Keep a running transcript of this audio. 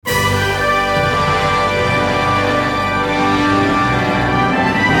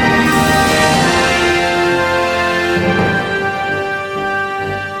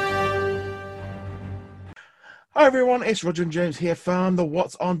everyone, it's Roger and James here from the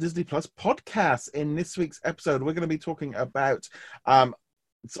What's on Disney Plus podcast. In this week's episode, we're going to be talking about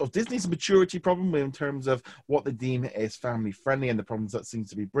sort of Disney's maturity problem in terms of what they deem is family friendly and the problems that seems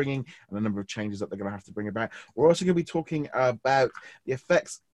to be bringing and the number of changes that they're going to have to bring about. We're also going to be talking about the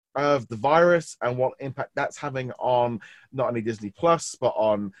effects of the virus and what impact that's having on not only Disney Plus, but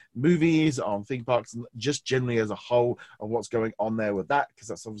on movies, on theme parks, and just generally as a whole, and what's going on there with that, because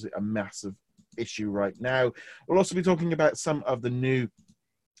that's obviously a massive issue right now. We'll also be talking about some of the new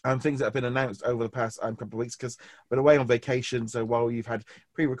things that have been announced over the past couple of weeks, because I've been away on vacation. So while you've had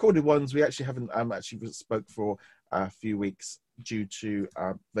pre-recorded ones, we actually haven't actually spoke for a few weeks due to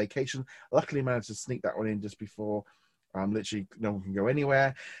vacation. Luckily, managed to sneak that one in just before literally no one can go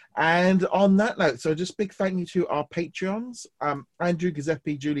anywhere. And on that note, so just big thank you to our Patreons, Andrew,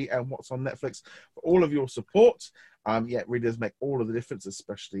 Giuseppe, Julie, and What's on Netflix for all of your support. Yeah, it really does make all of the difference,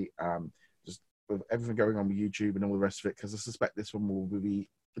 especially just with everything going on with YouTube and all the rest of it, because I suspect this one will be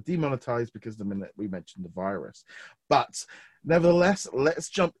demonetized because the minute we mentioned the virus. But nevertheless, let's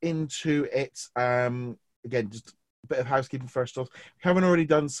jump into it. Again, just a bit of housekeeping first off. If you haven't already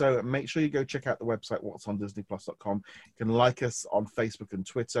done so, make sure you go check out the website whatsondisneyplus.com. You can like us on Facebook and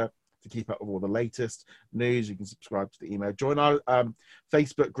Twitter to keep up with all the latest news. You can subscribe to the email. Join our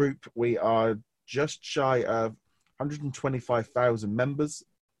Facebook group. We are just shy of 125,000 members.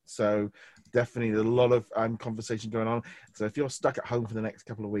 So definitely a lot of conversation going on. So if you're stuck at home for the next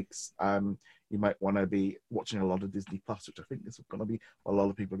couple of weeks, you might want to be watching a lot of Disney Plus, which I think is going to be what a lot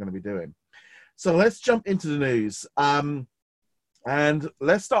of people are going to be doing. So let's jump into the news. And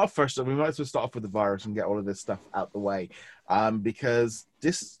let's start off first. We might as well start off with the virus and get all of this stuff out the way, because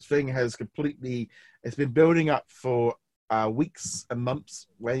this thing has it's been building up for weeks and months,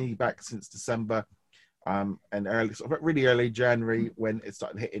 way back since December. And really early January when it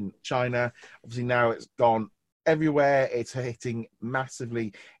started hitting China. Obviously now it's gone everywhere. It's hitting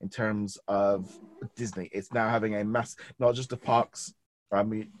massively in terms of Disney. It's now having a not just the parks. I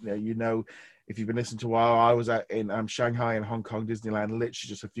mean, if you've been listening to a while, I was out in Shanghai and Hong Kong Disneyland literally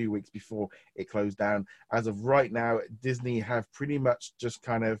just a few weeks before it closed down. As of right now, Disney have pretty much just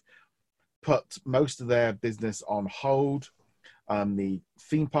kind of put most of their business on hold. The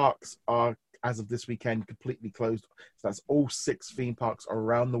theme parks are, as of this weekend, completely closed. So that's all 6 theme parks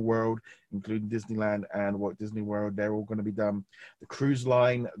around the world, including Disneyland and Walt Disney World. They're all going to be done. The cruise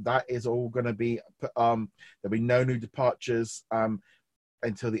line, that is all going to be, there'll be no new departures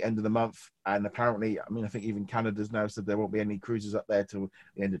until the end of the month. And apparently, I think even Canada's now said there won't be any cruises up there till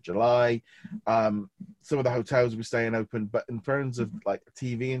the end of July. Some of the hotels will be staying open, but in terms of like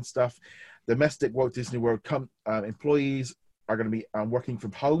TV and stuff, domestic Walt Disney World employees are going to be working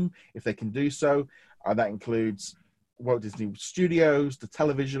from home if they can do so. That includes Walt Disney Studios, the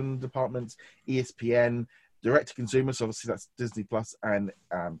television departments, ESPN, direct-to-consumer, so obviously that's Disney Plus and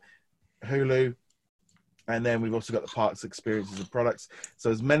Hulu. And then we've also got the parks, experiences, and products.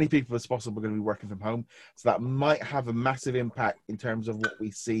 So as many people as possible are going to be working from home. So that might have a massive impact in terms of what we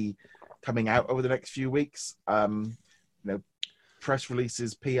see coming out over the next few weeks. Press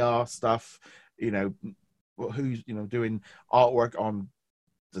releases, PR stuff, who's doing artwork on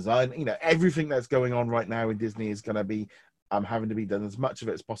design, everything that's going on right now in Disney is going to be having to be done, as much of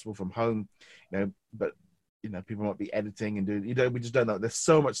it as possible from home, but people might be editing and doing, we just don't know. There's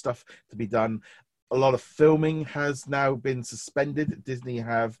so much stuff to be done. A lot of filming has now been suspended. Disney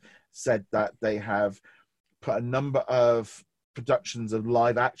have said that they have put a number of productions of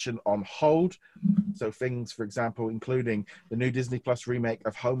live action on hold. So things, for example, including the new Disney Plus remake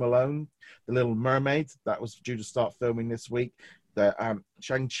of Home Alone, The Little Mermaid, that was due to start filming this week. The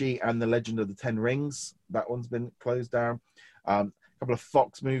Shang-Chi and the Legend of the Ten Rings, that one's been closed down. A couple of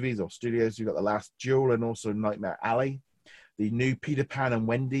Fox movies or studios, you've got The Last Duel and also Nightmare Alley. The new Peter Pan and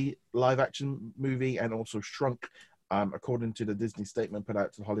Wendy live action movie, and also Shrunk, according to the Disney statement put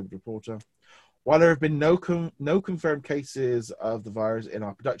out to the Hollywood Reporter. While there have been no confirmed cases of the virus in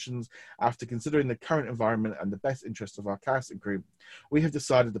our productions, after considering the current environment and the best interest of our cast and crew, we have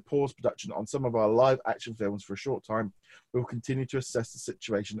decided to pause production on some of our live action films for a short time. We will continue to assess the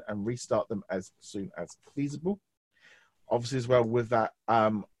situation and restart them as soon as feasible. Obviously, as well with that,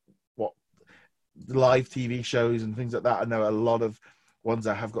 the live TV shows and things like that, I know a lot of ones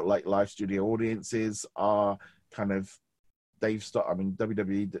that have got like live studio audiences are kind of,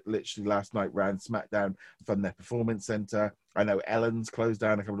 WWE literally last night ran SmackDown from their performance center. I know Ellen's closed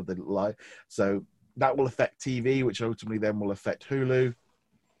down a couple of the live, so that will affect TV, which ultimately then will affect Hulu.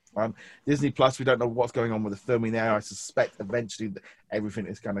 Disney Plus, we don't know what's going on with the filming there. I suspect eventually everything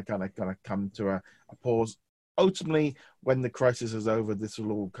is going to come to a pause. Ultimately, when the crisis is over, this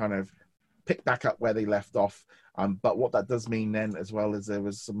will all kind of pick back up where they left off. But what that does mean then as well is there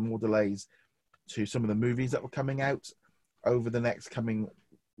was some more delays to some of the movies that were coming out over the next coming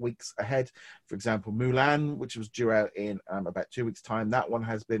weeks ahead. For example, Mulan, which was due out in about 2 weeks' time, that one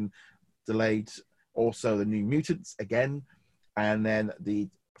has been delayed. Also, the New Mutants again, and then the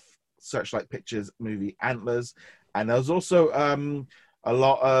Searchlight Pictures movie Antlers. And there was also a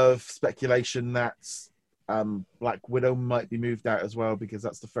lot of speculation that Black Widow might be moved out as well, because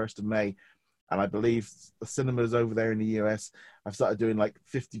that's the 1st of May. And I believe the cinemas over there in the US have started doing like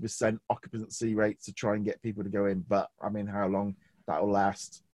 50% occupancy rates to try and get people to go in. But I mean, how long that will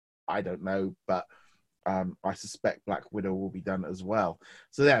last, I don't know. But I suspect Black Widow will be done as well.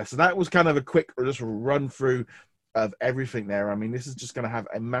 So yeah, so that was kind of a quick just run through of everything there. I mean, this is just going to have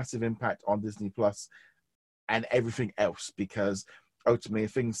a massive impact on Disney Plus and everything else, because ultimately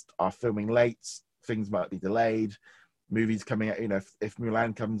if things are filming late, things might be delayed. Movies coming out, if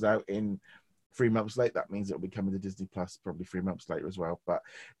Mulan comes out in 3 months late, that means it'll be coming to Disney Plus probably 3 months later as well. But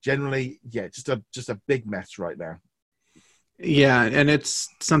generally, yeah, just a big mess right now. Yeah, and it's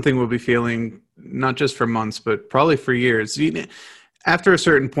something we'll be feeling not just for months, but probably for years. After a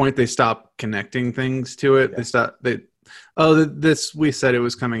certain point, they stop connecting things to it. Yeah. We said it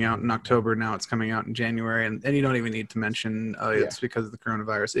was coming out in October. Now it's coming out in January, and you don't even need to mention it's because of the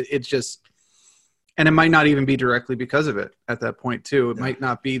coronavirus. It's just, and it might not even be directly because of it at that point too. It might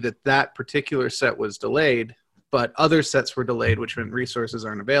not be that particular set was delayed, but other sets were delayed, which meant resources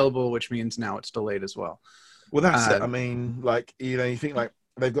aren't available, which means now it's delayed as well. Well, that's it. I mean, like, you think like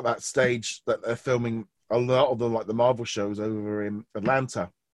they've got that stage that they're filming a lot of the Marvel shows over in Atlanta.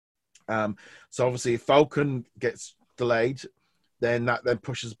 So obviously if Falcon gets delayed, then that then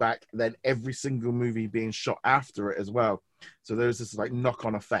pushes back then every single movie being shot after it as well. So there's this like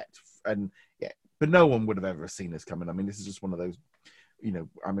knock-on effect. And yeah, but no one would have ever seen this coming. I mean, this is just one of those,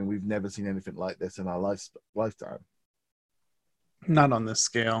 I mean, we've never seen anything like this in our lifetime. Not on this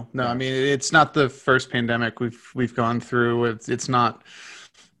scale. No, I mean, it's not the first pandemic we've gone through. It's not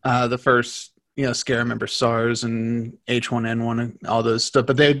the first, scare. I remember SARS and H1N1 and all those stuff,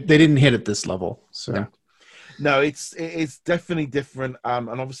 but they didn't hit at this level. So no, it's definitely different. And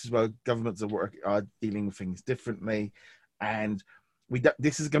obviously as well, governments are dealing with things differently. And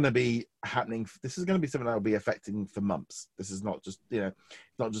this is going to be happening. This is going to be something that will be affecting for months. This is not just,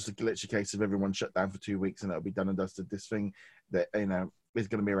 not just a glitchy case of everyone shut down for 2 weeks and it'll be done and dusted. This thing that, is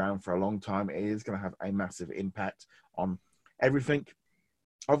going to be around for a long time. It is going to have a massive impact on everything.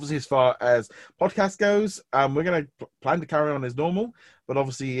 Obviously, as far as podcast goes, we're going to plan to carry on as normal. But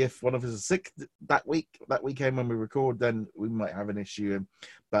obviously, if one of us is sick that weekend when we record, then we might have an issue.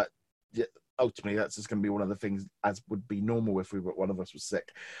 But ultimately, that's just going to be one of the things as would be normal if one of us was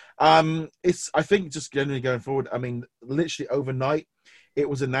sick. I think just generally going forward, I mean, literally overnight, it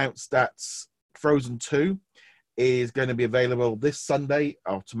was announced that Frozen 2 is going to be available this Sunday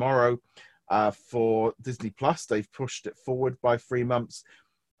or tomorrow for Disney Plus. They've pushed it forward by 3 months.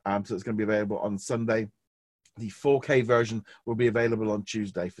 So it's going to be available on Sunday. The 4K version will be available on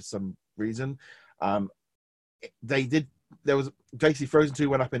Tuesday for some reason. Basically Frozen 2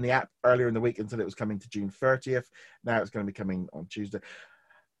 went up in the app earlier in the week until it was coming to June 30th. Now it's going to be coming on Tuesday.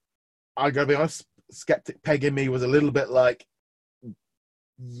 I got to be honest, skeptic Peg in me was a little bit like,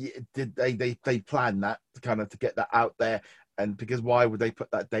 did they plan that to get that out there? And because why would they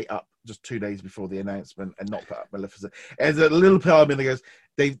put that date up just 2 days before the announcement and not put up Maleficent? There's a little part of me that goes,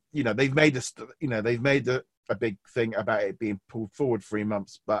 they've made a big thing about it being pulled forward 3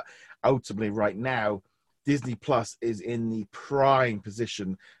 months, but ultimately right now Disney Plus is in the prime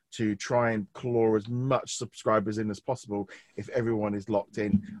position to try and claw as much subscribers in as possible if everyone is locked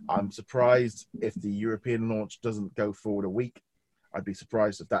in. I'm surprised if the European launch doesn't go forward a week. I'd be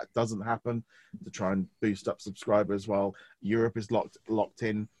surprised if that doesn't happen to try and boost up subscribers while Europe is locked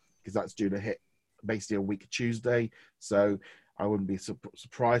in, because that's due to hit basically a week Tuesday. So I wouldn't be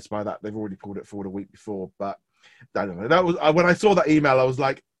surprised by that. They've already pulled it forward a week before, but I don't know. That was when I saw that email, I was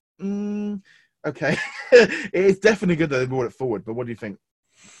like, okay. It's definitely good that they brought it forward, but what do you think?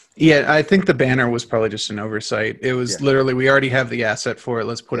 Yeah, I think the banner was probably just an oversight. It was literally, we already have the asset for it.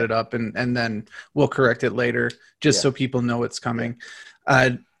 Let's put it up and then we'll correct it later just so people know it's coming.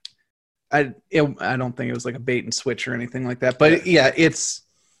 I don't think it was like a bait and switch or anything like that. But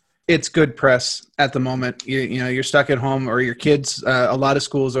it's good press at the moment. You're stuck at home, or your kids, a lot of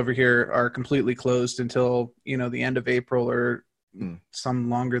schools over here are completely closed until, the end of April or some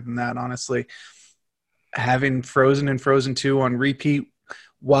longer than that, honestly. Having Frozen and Frozen 2 on repeat,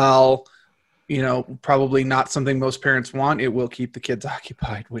 while probably not something most parents want, it will keep the kids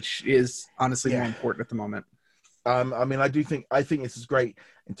occupied, which is honestly more important at the moment. I mean, I think this is great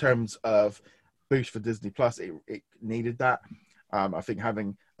in terms of boost for Disney Plus. It needed that. I think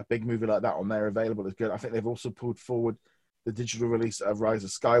having a big movie like that on there available is good. I think they've also pulled forward the digital release of Rise of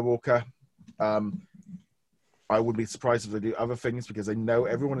Skywalker. I would be surprised if they do other things because they know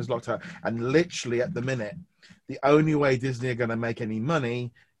everyone is locked out. And literally at the minute, the only way Disney are going to make any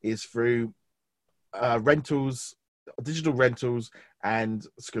money is through rentals, digital rentals, and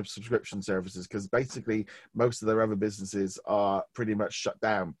subscription services, because basically most of their other businesses are pretty much shut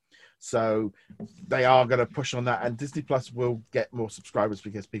down. So they are going to push on that, and Disney Plus will get more subscribers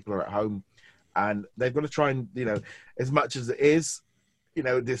because people are at home, and they've got to try and, as much as it is,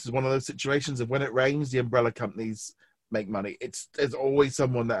 this is one of those situations of when it rains, the umbrella companies make money. There's always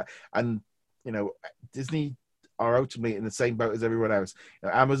someone that, and Disney are ultimately in the same boat as everyone else.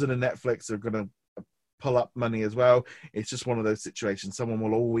 Amazon and Netflix are going to pull up money as well. It's just one of those situations. Someone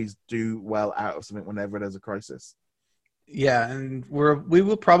will always do well out of something whenever there's a crisis. Yeah, and we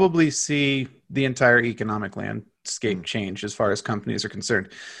will probably see the entire economic landscape change as far as companies are concerned.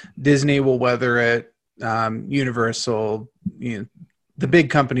 Disney will weather it. Universal, the big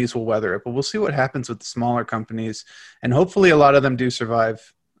companies will weather it, but we'll see what happens with the smaller companies, and hopefully a lot of them do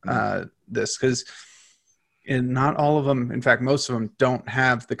survive this, because not all of them, in fact, most of them don't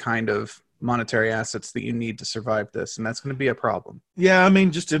have the kind of monetary assets that you need to survive this, and that's going to be a problem. Yeah, I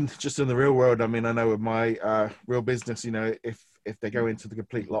mean, just in the real world, I mean, I know with my real business, if they go into the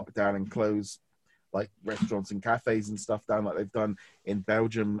complete lockdown and close like restaurants and cafes and stuff down like they've done in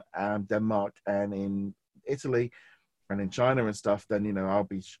Belgium and Denmark and in Italy and in China and stuff, then I'll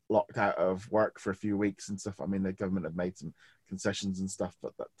be locked out of work for a few weeks and stuff. I mean, the government have made some concessions and stuff,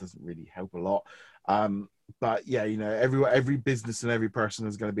 but that doesn't really help a lot. But yeah, every business and every person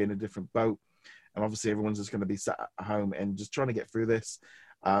is going to be in a different boat, and obviously everyone's just going to be sat at home and just trying to get through this.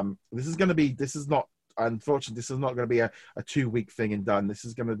 This is not going to be a 2-week thing and done. This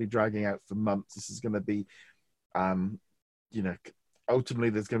is going to be dragging out for months. This is going to be, ultimately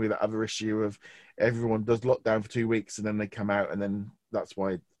there's going to be that other issue of everyone does lockdown for 2 weeks and then they come out, and then that's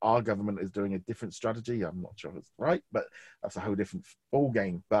why our government is doing a different strategy. I'm not sure if it's right, but that's a whole different ball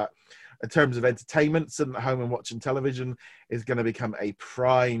game. But in terms of entertainment, sitting at home and watching television is going to become a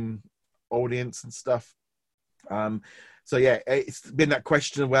prime audience and stuff. So yeah, it's been that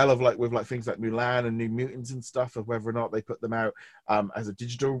question with things like Mulan and New Mutants and stuff, of whether or not they put them out as a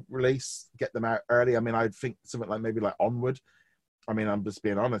digital release, get them out early. I mean, I'd think something like maybe like Onward. I mean, I'm just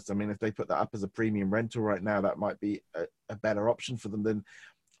being honest. I mean, if they put that up as a premium rental right now, that might be a better option for them. Than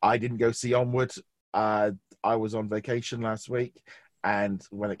I didn't go see Onward. I was on vacation last week, and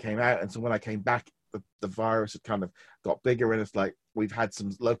when it came out, and so when I came back, the virus had kind of got bigger, and it's like we've had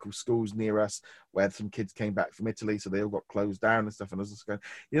some local schools near us where some kids came back from Italy, so they all got closed down and stuff. And I was just going,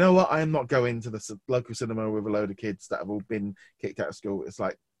 you know what? I am not going to the local cinema with a load of kids that have all been kicked out of school. It's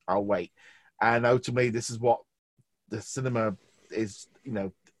like, I'll wait. And ultimately, this is what the cinema is.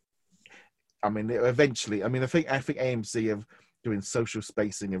 I mean, eventually, I mean, I think AMC have doing social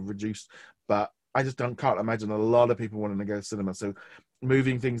spacing and reduced, but I just can't imagine a lot of people wanting to go to cinema. So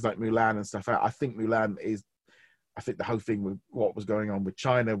moving things like Mulan and stuff out, I think the whole thing with what was going on with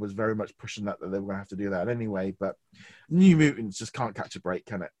China was very much pushing that they were going to have to do that anyway. But New Mutants just can't catch a break,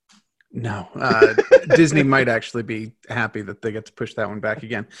 can it? No. Disney might actually be happy that they get to push that one back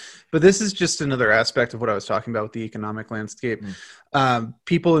again. But this is just another aspect of what I was talking about with the economic landscape.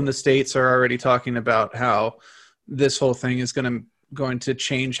 People in the States are already talking about how this whole thing is going to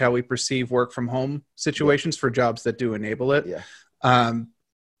change how we perceive work from home situations for jobs that do enable it. Yeah.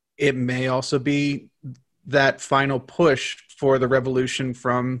 It may also be that final push for the revolution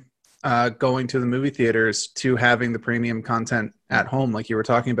from going to the movie theaters to having the premium content at home, like you were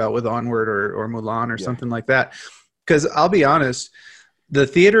talking about with Onward or Mulan or something like that. Because I'll be honest, the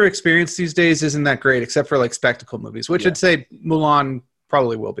theater experience these days isn't that great, except for like spectacle movies, which I'd say Mulan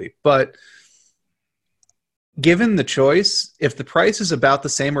probably will be. But given the choice, if the price is about the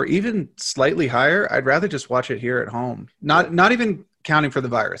same or even slightly higher, I'd rather just watch it here at home. Not even counting for the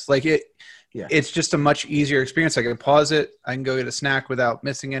virus. Like it's just a much easier experience. I can pause it. I can go get a snack without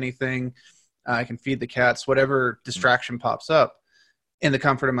missing anything. I can feed the cats, whatever distraction pops up in the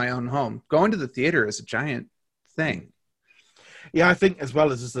comfort of my own home. Going to the theater is a giant thing. Yeah, I think as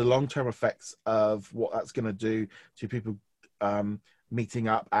well as just the long-term effects of what that's going to do to people meeting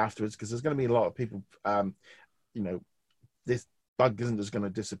up afterwards, because there's going to be a lot of people, this bug isn't just going to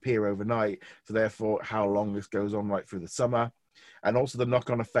disappear overnight. So therefore, how long this goes on right through the summer. And also the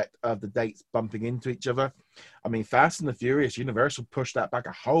knock-on effect of the dates bumping into each other. I mean, Fast and the Furious, Universal pushed that back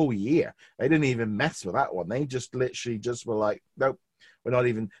a whole year. They didn't even mess with that one. They just literally just were like, nope, we're not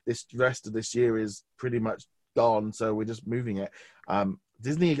even, this rest of this year is pretty much gone, so we're just moving it.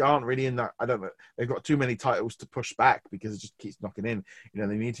 Disney aren't really in that. I don't know. They've got too many titles to push back because it just keeps knocking in. You know,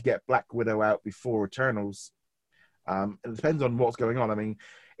 they need to get Black Widow out before Eternals. It depends on what's going on. I mean,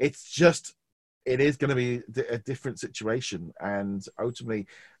 it is going to be a different situation, and ultimately,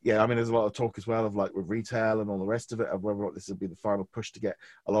 yeah. I mean, there's a lot of talk as well of like with retail and all the rest of it, of whether or not this will be the final push to get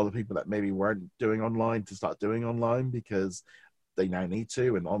a lot of people that maybe weren't doing online to start doing online because they now need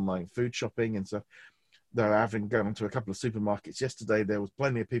to, and online food shopping and stuff. Though having gone to a couple of supermarkets yesterday, there was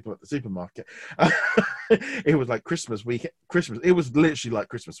plenty of people at the supermarket. It was like Christmas week. It was literally like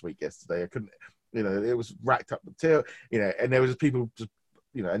Christmas week yesterday. I couldn't, you know, it was racked up until, you know, and there was people just,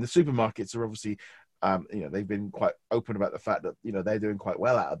 you know, and the supermarkets are obviously, you know, they've been quite open about the fact that, you know, they're doing quite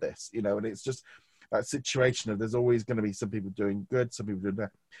well out of this, you know, and it's just that situation of there's always going to be some people doing good, some people doing bad.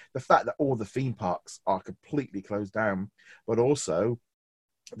 The fact that all the theme parks are completely closed down, but also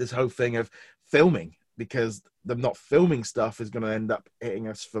this whole thing of filming, because them not filming stuff is going to end up hitting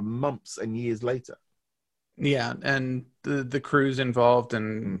us for months and years later. Yeah, and the crews involved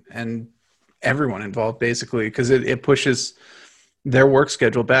and everyone involved basically, because it pushes their work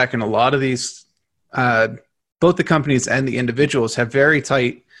schedule back, and a lot of these both the companies and the individuals have very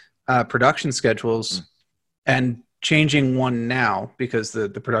tight production schedules, and changing one now because the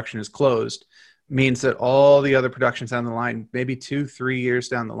production is closed means that all the other productions down the line, maybe 2-3 years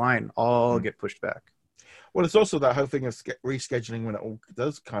down the line, all get pushed back. Well, it's also that whole thing of rescheduling when it all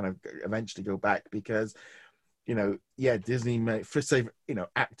does kind of eventually go back, because, you know, yeah, Disney may, for say, you know,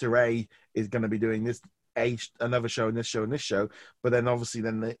 actor A is going to be doing this, another show and this show and this show, but then obviously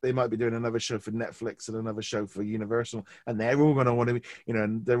then they might be doing another show for Netflix and another show for Universal, and they're all going to want to be, you know,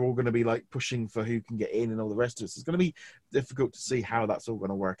 and they're all going to be like pushing for who can get in and all the rest of it. So it's going to be difficult to see how that's all going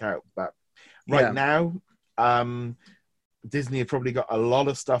to work out. But right now, Disney have probably got a lot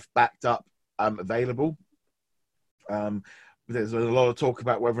of stuff backed up, available. There's a lot of talk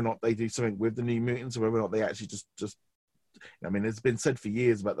about whether or not they do something with the New Mutants, or whether or not they actually just I mean, it's been said for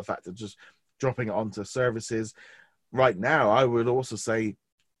years about the fact of just dropping it onto services. Right now, I would also say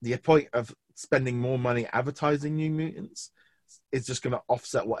the point of spending more money advertising New Mutants is just going to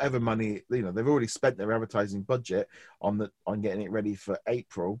offset whatever money, you know, they've already spent their advertising budget on getting it ready for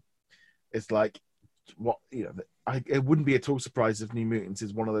April. It's like, what, you know, it wouldn't be at all surprised if New Mutants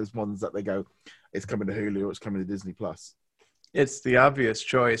is one of those ones that they go, it's coming to Hulu or it's coming to Disney Plus. It's the obvious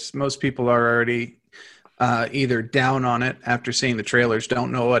choice. Most people are already either down on it after seeing the trailers,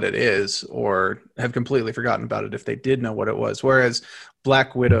 don't know what it is, or have completely forgotten about it if they did know what it was. Whereas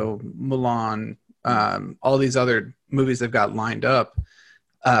Black Widow, Mulan, all these other movies they've got lined up,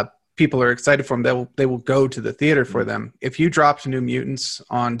 people are excited for them. They will go to the theater for them. If you dropped New Mutants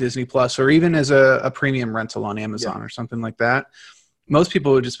on Disney Plus, or even as a premium rental on Amazon or something like that, most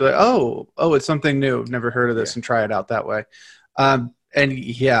people would just be like, oh, it's something new. Never heard of this, and try it out that way. And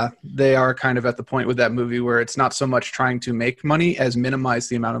yeah, they are kind of at the point with that movie where it's not so much trying to make money as minimize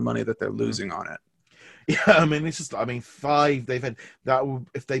the amount of money that they're losing on it. Yeah, I mean, it's just, I mean, 5, they've had, that will,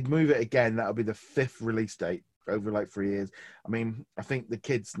 if they move it again, that'll be the 5th release date over like 3 years. I mean, I think the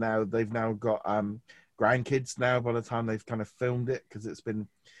kids now, they've now got grandkids now by the time they've kind of filmed it, because it's been,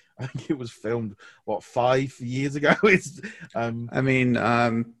 I think it was filmed, 5 years ago? It's, I mean,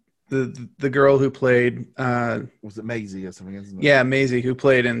 the girl who played was it Maisie or something, isn't it? Yeah, Maisie, who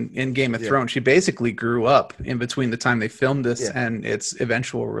played in Game of Thrones. She basically grew up in between the time they filmed this and its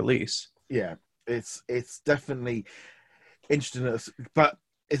eventual release. Yeah, it's definitely interesting, but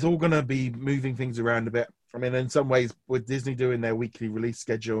it's all going to be moving things around a bit. I mean, in some ways, with Disney doing their weekly release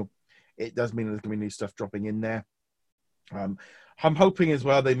schedule, it does mean there's going to be new stuff dropping in there. I'm hoping as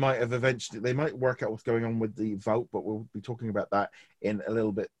well they might work out what's going on with the vote, but we'll be talking about that in a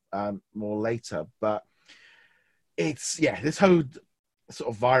little bit more later. But it's, this whole sort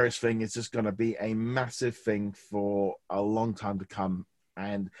of virus thing is just going to be a massive thing for a long time to come,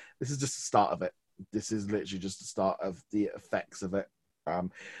 and this is just the start of it. This is literally just the start of the effects of it,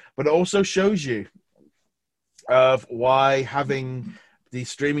 but it also shows you of why having these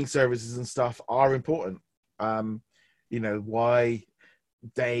streaming services and stuff are important. You know, why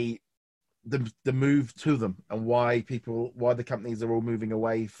the move to them, and why the companies are all moving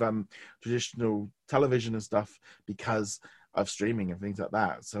away from traditional television and stuff because of streaming and things like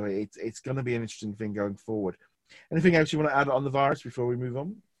that. So it's going to be an interesting thing going forward. Anything else you want to add on the virus before we move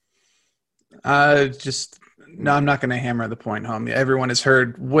on? No, I'm not going to hammer the point home. Everyone has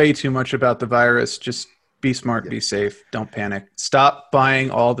heard way too much about the virus. Just be smart, be safe, don't panic. Stop buying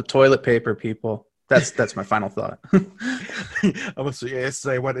all the toilet paper, people. That's my final thought. I must say,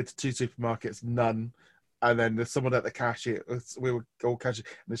 yesterday I went into 2 supermarkets, none. And then there's someone at the cashier. We were all cashier,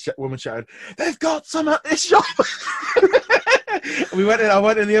 and the woman shouted, "They've got some at this shop!" I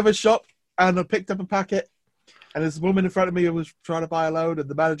went in the other shop and I picked up a packet. And this woman in front of me who was trying to buy a load, and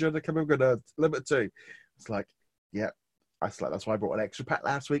the manager had to come in with a limit 2. It's like, yeah. That's why I brought an extra pack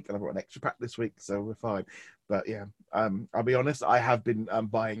last week, and I brought an extra pack this week, so we're fine. But yeah, I'll be honest, I have been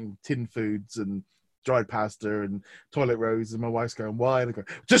buying tin foods and dried pasta and toilet rolls, and my wife's going, "Why?" And I go,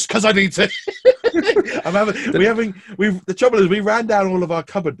 "Just because I need to." The trouble is, we ran down all of our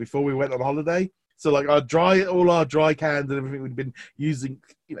cupboard before we went on holiday. So like all our dry cans and everything we'd been using,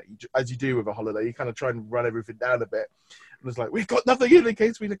 as you do with a holiday, you kind of try and run everything down a bit. And it's like, we've got nothing in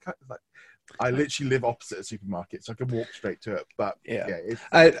case we like. I literally live opposite a supermarket, so I can walk straight to it. But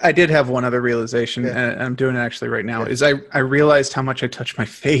I did have one other realization, and I'm doing it actually right now. Is I realized how much I touch my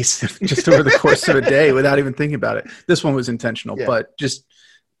face just over the course of a day without even thinking about it. This one was intentional, but just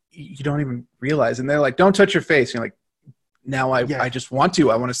you don't even realize. And they're like, "Don't touch your face." And you're like, now I just want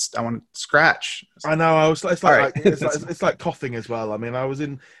to. I want to scratch. I know. It's like coughing as well. I mean, I was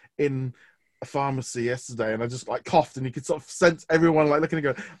in a pharmacy yesterday, and I just like coughed, and you could sort of sense everyone like looking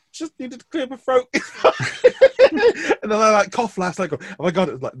and go, "Just needed to clear my throat." And then I like coughed last night. Oh my god!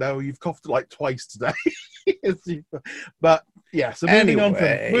 It was like, no, you've coughed like twice today. But yeah, so moving on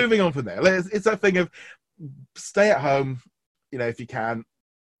from there, it's that thing of stay at home. If you can,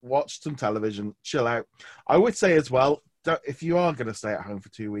 watch some television, chill out. I would say as well, if you are going to stay at home for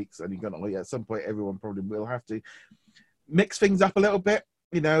 2 weeks, and you're going to, at some point, everyone probably will have to mix things up a little bit.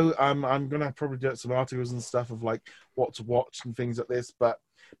 I'm going to probably do some articles and stuff of like what to watch and things like this, but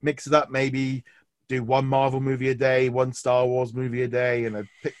mix it up. Maybe do one Marvel movie a day, one Star Wars movie a day, and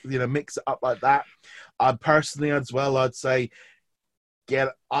mix it up like that. Personally, as well, I'd say get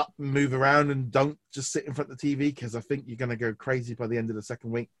up, move around, and don't just sit in front of the TV, because I think you're going to go crazy by the end of the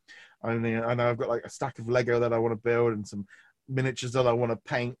second week. I know I've got like a stack of Lego that I want to build, and some miniatures that I want to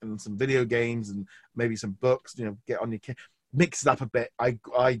paint, and some video games, and maybe some books. Get on your mix it up a bit.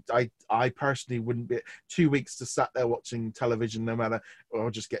 I personally wouldn't be 2 weeks to sat there watching television, no matter. I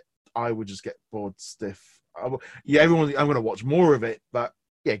would just get bored stiff. I'm going to watch more of it, but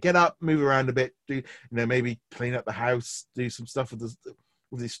yeah, get up, move around a bit, do maybe clean up the house, do some stuff with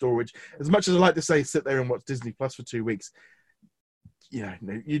the storage. As much as I like to say, sit there and watch Disney Plus for 2 weeks, you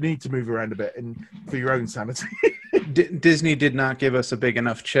need to move around a bit, and for your own sanity. Disney did not give us a big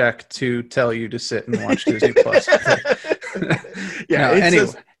enough check to tell you to sit and watch Disney Plus.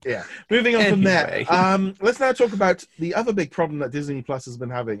 Moving on from there, let's now talk about the other big problem that Disney Plus has been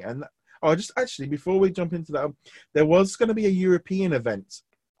having. And before we jump into that, there was going to be a European event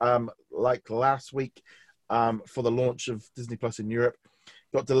like last week for the launch of Disney Plus in Europe.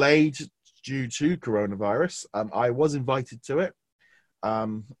 Got delayed due to coronavirus. I was invited to it,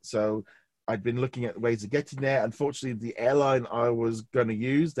 so I'd been looking at ways of getting there. Unfortunately, the airline I was going to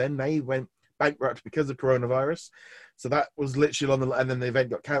use, then they went bankrupt because of coronavirus. So that was literally and then the event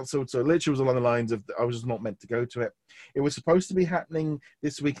got cancelled. So it literally was along the lines of, I was just not meant to go to it. It was supposed to be happening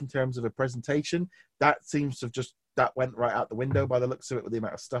this week in terms of a presentation. That seems to have that went right out the window by the looks of it, with the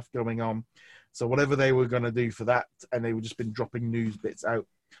amount of stuff going on. So whatever they were going to do for that, and they were just been dropping news bits out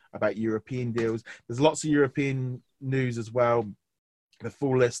about European deals. There's lots of European news as well. The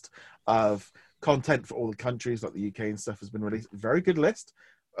full list of content for all the countries, like the UK and stuff, has been released. Very good list.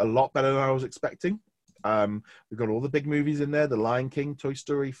 A lot better than I was expecting. We've got all the big movies in there. The Lion King, Toy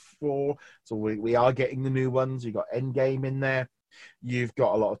Story 4. So we are getting the new ones. You've got Endgame in there. You've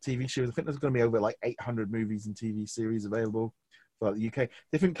got a lot of TV shows. I think there's going to be over like 800 movies and TV series available for the UK.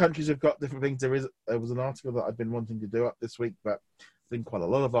 Different countries have got different things. There was an article that I've been wanting to do up this week, but I've been quite a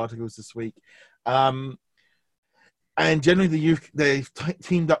lot of articles this week. And generally, they've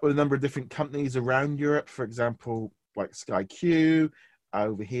teamed up with a number of different companies around Europe. For example, like Sky Q.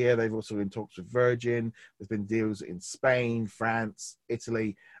 Over here, they've also been in talks with Virgin. There's been deals in Spain, France,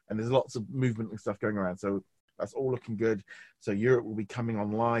 Italy, and there's lots of movement and stuff going around. So that's all looking good. So Europe will be coming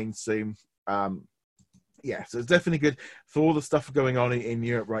online soon. So it's definitely good for all the stuff going on in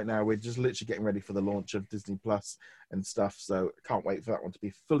Europe right now. We're just literally getting ready for the launch of Disney Plus and stuff. So I can't wait for that one to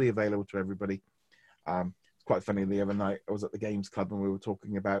be fully available to everybody. It's quite funny. The other night I was at the Games Club and we were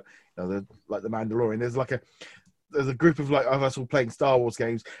talking about, the Mandalorian. There's a group of us all playing Star Wars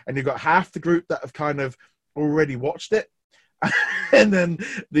games, and you've got half the group that have kind of already watched it, and then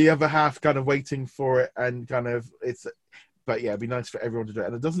the other half kind of waiting for it, and kind of but yeah, it'd be nice for everyone to do it.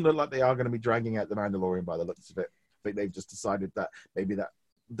 And it doesn't look like they are going to be dragging out the Mandalorian by the looks of it. I think they've just decided that maybe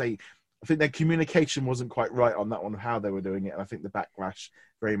I think their communication wasn't quite right on that one, how they were doing it, and I think the backlash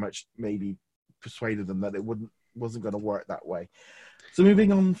very much maybe persuaded them that it wasn't going to work that way. So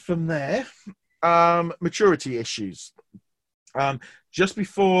moving on from there. Maturity issues. Just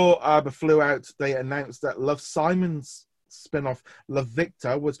before I flew out, they announced that Love, Simon's spin-off Love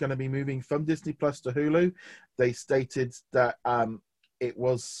Victor was going to be moving from Disney Plus to Hulu. They stated that it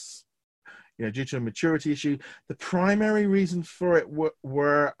was, due to a maturity issue. The primary reason for it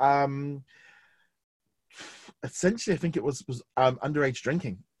were essentially, I think it was underage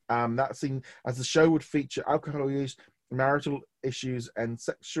drinking. That seemed, as the show would feature alcohol use, marital issues, and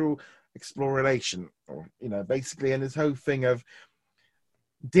sexual exploration, or basically, and this whole thing of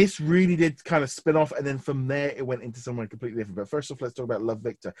this really did kind of spin off, and then from there it went into somewhere completely different. But first off, let's talk about Love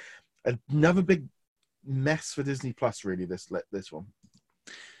Victor. Another big mess for Disney Plus, really. This one.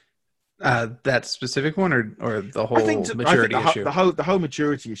 That specific one, or the whole maturity issue? The whole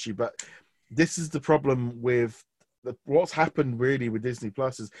maturity issue. But this is the problem with what's happened really with Disney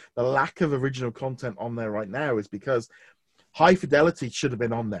Plus is the lack of original content on there right now is because High Fidelity should have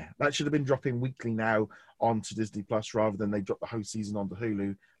been on there. That should have been dropping weekly now onto Disney Plus rather than they dropped the whole season onto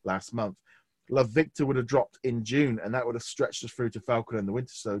Hulu last month. Love Victor would have dropped in June, and that would have stretched us through to Falcon and the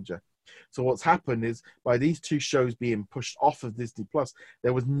Winter Soldier. So what's happened is by these two shows being pushed off of Disney Plus,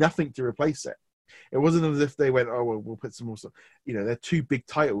 there was nothing to replace it. It wasn't as if they went, oh, well, we'll put some more stuff. Their two big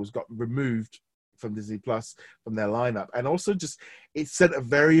titles got removed from Disney Plus from their lineup. And also just, it sent a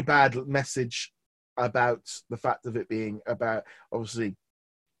very bad message about the fact of it being about, obviously,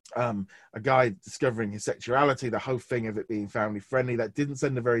 a guy discovering his sexuality, the whole thing of it being family friendly. That didn't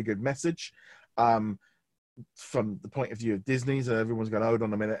send a very good message from the point of view of Disney. So everyone's going, hold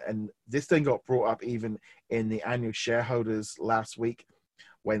on a minute. And this thing got brought up even in the annual shareholders last week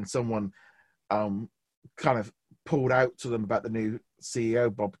when someone kind of pulled out to them about the new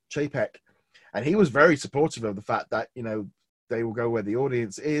CEO, Bob Chapek. And he was very supportive of the fact that, they will go where the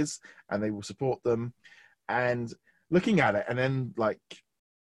audience is and they will support them. And looking at it, and then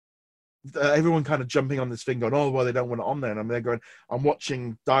everyone kind of jumping on this thing going, oh, well, they don't want it on there. And I'm there going, I'm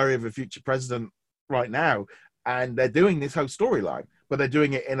watching Diary of a Future President right now, and they're doing this whole storyline, but they're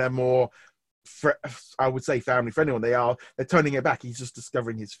doing it in a more, I would say, family friendly one. They're turning it back. He's just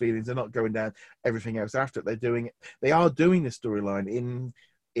discovering his feelings. They're not going down everything else after it. They are doing this storyline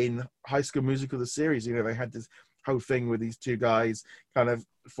in High School Musical, the series. They had this whole thing with these two guys kind of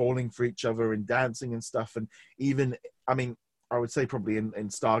falling for each other and dancing and stuff. And even, I would say probably in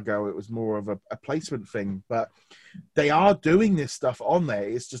Stargo, it was more of a placement thing, but they are doing this stuff on there.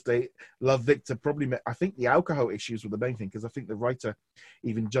 It's just they Love Victor probably, I think the alcohol issues were the main thing, because I think the writer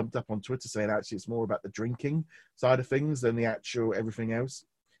even jumped up on Twitter saying actually it's more about the drinking side of things than the actual everything else.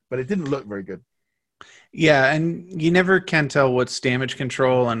 But it didn't look very good. Yeah, and you never can tell what's damage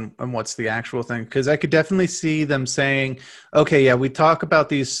control and what's the actual thing, because I could definitely see them saying, okay, yeah, we talk about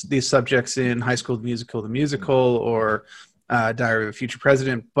these subjects in High School Musical, the musical, or Diary of a Future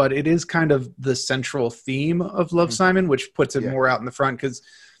President, but it is kind of the central theme of Love, Simon, which puts it more out in the front, because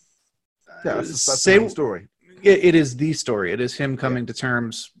that's the main story. It is the story. It is him coming to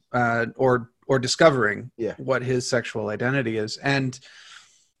terms or discovering what his sexual identity is. And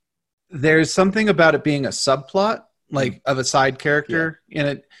there's something about it being a subplot, of a side character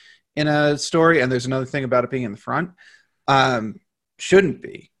in a story, and there's another thing about it being in the front. Shouldn't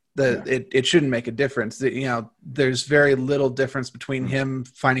be. It shouldn't make a difference. There's very little difference between him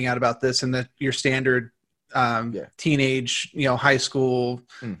finding out about this and your standard teenage, high school,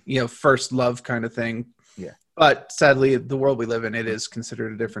 first love kind of thing. Yeah. But sadly, the world we live in, it is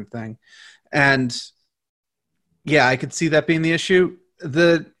considered a different thing. And I could see that being the issue.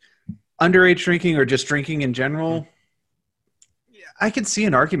 The underage drinking, or just drinking in general, I could see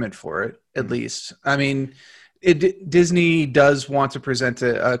an argument for it, at least. Disney does want to present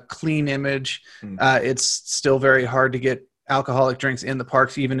a clean image. It's still very hard to get alcoholic drinks in the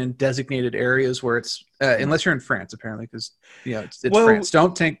parks, even in designated areas where it's unless you're in France, apparently, because it's France.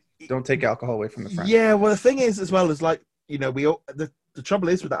 Don't take alcohol away from the front. Yeah, well, the thing is, as well, is the trouble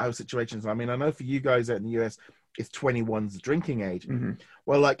is with that whole situation. I know for you guys out in the US, it's 21's drinking age.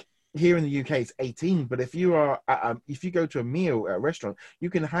 Well, here in the UK, it's 18. But if you are, if you go to a meal at a restaurant, you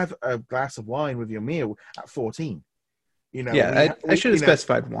can have a glass of wine with your meal at 14. I should have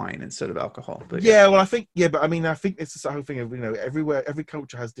specified wine instead of alcohol. But well, I think but I think it's the whole thing of every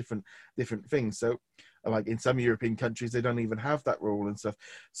culture has different things. So, in some European countries, they don't even have that rule and stuff.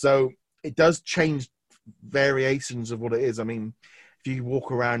 So it does change variations of what it is. If you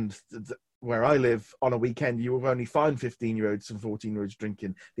walk around where I live on a weekend, you will only find 15-year-olds and 14-year-olds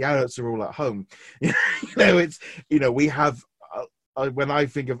drinking. The adults are all at home. It's we have. When I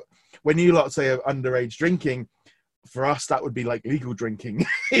think of when you say of underage drinking, for us that would be like legal drinking.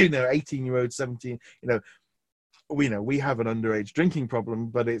 18-year-olds, 17. We have an underage drinking problem,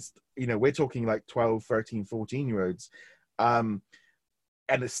 but it's we're talking like 12, 13, 14-year-olds, and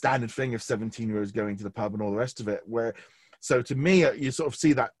a standard thing of 17-year-olds going to the pub and all the rest of it, where So to me, you sort of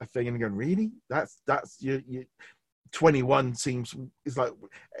see that thing and go, really? That's you 21 seems is like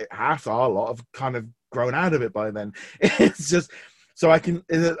half our lot have kind of grown out of it by then. It's just so I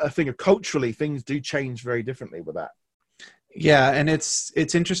think culturally things do change very differently with that. Yeah, and it's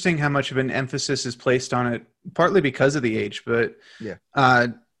interesting how much of an emphasis is placed on it, partly because of the age, but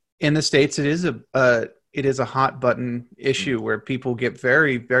in the States it is a hot button issue where people get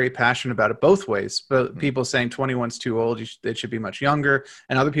very, very passionate about it both ways. But people saying 21's too old, it should be much younger,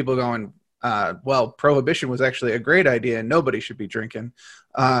 and other people going, well, prohibition was actually a great idea and nobody should be drinking.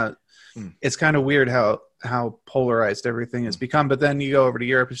 It's kind of weird how polarized everything has become. But then you go over to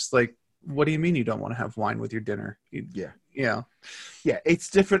Europe, it's just like, what do you mean you don't want to have wine with your dinner? Yeah, it's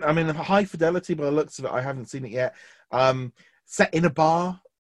different. I mean, High Fidelity, by the looks of it, I haven't seen it yet. Set in a bar.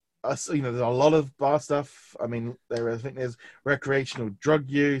 There's a lot of bar stuff. I mean, I think there's recreational drug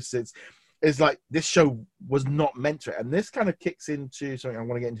use. It's like this show was not meant to it. And this kind of kicks into something I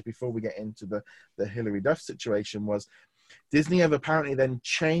want to get into before we get into the Hilary Duff situation. Was Disney have apparently then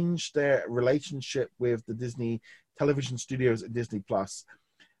changed their relationship with the Disney television studios at Disney Plus,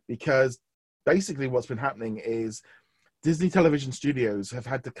 because basically what's been happening is Disney television studios have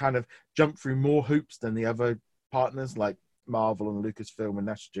had to kind of jump through more hoops than the other partners like Marvel and Lucasfilm and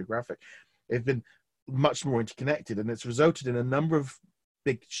National Geographic. They've been much more interconnected, and it's resulted in a number of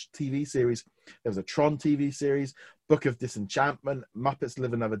big TV series. There was a Tron TV series, Book of Disenchantment, Muppets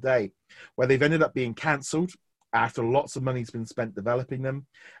Live Another Day, where they've ended up being cancelled after lots of money's been spent developing them.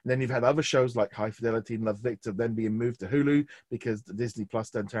 And then you've had other shows like High Fidelity and Love Victor then being moved to Hulu because the Disney Plus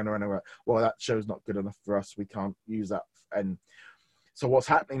then turn around and go, well, that show's not good enough for us. We can't use that. And so what's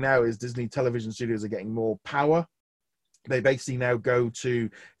happening now is Disney television studios are getting more power. They basically now go to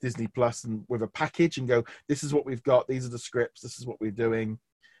Disney Plus and with a package and go, this is what we've got. These are the scripts. This is what we're doing.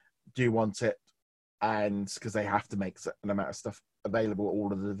 Do you want it? And because they have to make an amount of stuff available,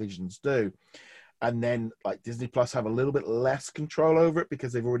 all of the divisions do. And then like Disney Plus have a little bit less control over it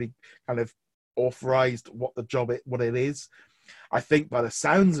because they've already kind of authorized what it is. I think by the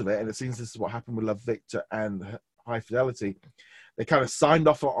sounds of it, and it seems this is what happened with Love Victor and High Fidelity, they kind of signed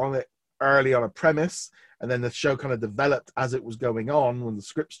off on it early on a premise, and then the show kind of developed as it was going on when the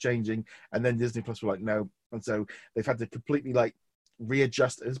script's changing, and then Disney Plus were like, no. And so they've had to completely like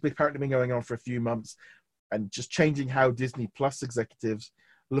readjust. It's apparently been going on for a few months and just changing how Disney Plus executives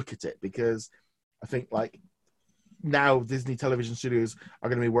look at it, because I think like now Disney television studios are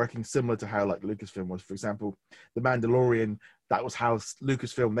going to be working similar to how like Lucasfilm was. For example, The Mandalorian, that was how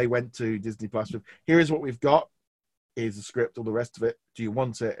Lucasfilm, they went to Disney Plus with, here is what we've got, here's the script, all the rest of it, do you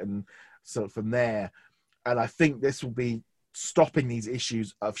want it? And so from there, and I think this will be stopping these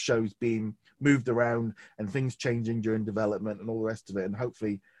issues of shows being moved around and things changing during development and all the rest of it. And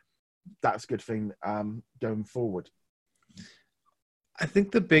hopefully that's a good thing going forward. I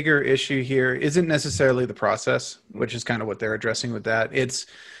think the bigger issue here isn't necessarily the process, which is kind of what they're addressing with that. It's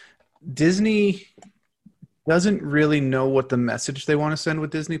Disney doesn't really know what the message they want to send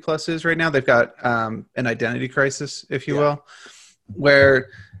with Disney Plus is right now. They've got an identity crisis, if you will, where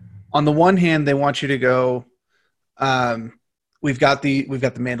on the one hand, they want you to go, we've got the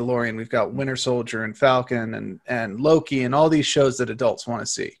Mandalorian, we've got Winter Soldier and Falcon and Loki and all these shows that adults want to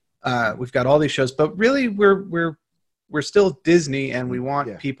see. We've got all these shows, but really we're still Disney, and we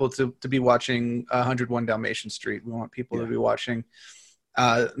want people to be watching 101 Dalmatian Street. We want people to be watching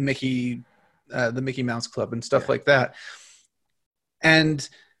the Mickey Mouse Club and stuff like that. And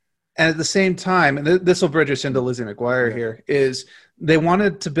at the same time, and this will bridge us into Lizzie McGuire here, is they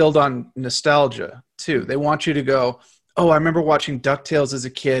wanted to build on nostalgia too. They want you to go, oh, I remember watching DuckTales as a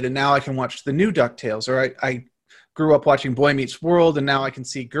kid, and now I can watch the new DuckTales. Or I grew up watching Boy Meets World, and now I can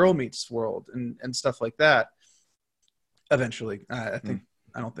see Girl Meets World and stuff like that. Eventually, I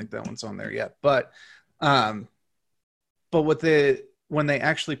don't think that one's on there yet, but when they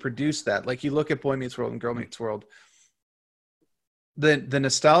actually produce that, like you look at Boy Meets World and Girl Meets World, the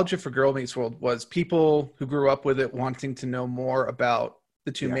nostalgia for Girl Meets World was people who grew up with it wanting to know more about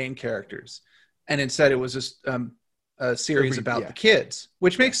the two main characters, and instead it was just a series about the kids,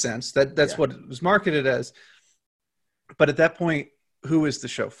 which makes sense. That's what it was marketed as. But at that point, who is the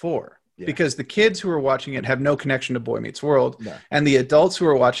show for? Because the kids who are watching it have no connection to Boy Meets World, and the adults who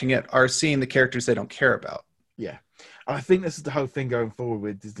are watching it are seeing the characters they don't care about. Yeah, and I think this is the whole thing going forward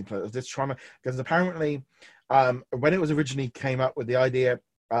with Disney Plus. Just trying to, because apparently, when it was originally came up with the idea,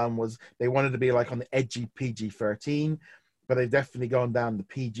 was they wanted to be like on the edgy PG-13, but they've definitely gone down the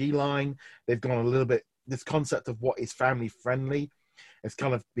PG line. They've gone a little bit. This concept of what is family friendly has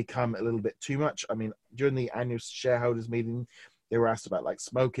kind of become a little bit too much. I mean, during the annual shareholders meeting, they were asked about like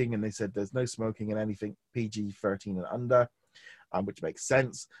smoking, and they said there's no smoking in anything PG-13 and under, which makes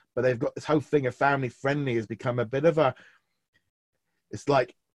sense. But they've got this whole thing of family friendly has become a bit of a, it's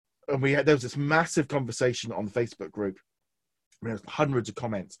like, and there was this massive conversation on the Facebook group. There's hundreds of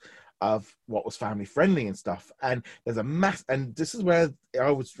comments of what was family friendly and stuff. And there's and this is where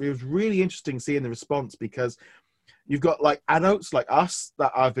it was really interesting seeing the response, because you've got like adults like us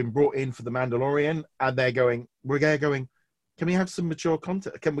that have been brought in for The Mandalorian, and we're going, can we have some mature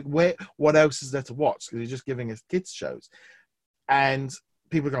content? What else is there to watch? Because you're just giving us kids shows. And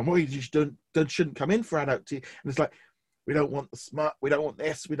people are going, well, you shouldn't come in for adult TV. And it's like, we don't want the smart, we don't want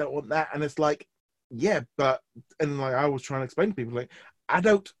this, we don't want that. And it's like, yeah, but, and like I was trying to explain to people, like,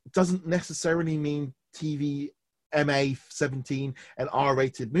 adult doesn't necessarily mean TV MA-17 and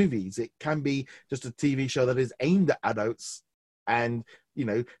R-rated movies. It can be just a TV show that is aimed at adults and, you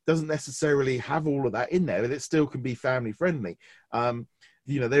know, doesn't necessarily have all of that in there, but it still can be family friendly. You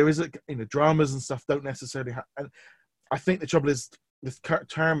know, there is dramas and stuff don't necessarily have, and I think the trouble is this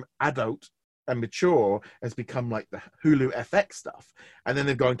term adult and mature has become like the Hulu FX stuff, and then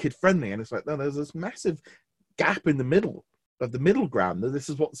they've gone kid friendly, and it's like, no, there's this massive gap in the middle of the middle ground. This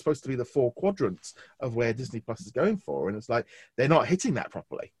is what's supposed to be the 4 quadrants of where Disney Plus is going for, and it's like they're not hitting that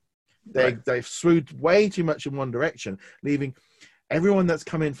properly. They've swooped way too much in one direction, leaving everyone that's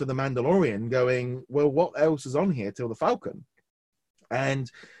come in for The Mandalorian going, well, what else is on here till the Falcon?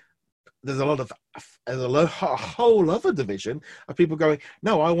 And there's a whole other division of people going,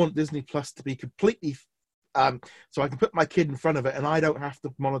 no, I want Disney Plus to be completely so I can put my kid in front of it and I don't have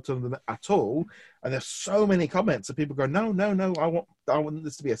to monitor them at all. And there's so many comments of people going, no, I want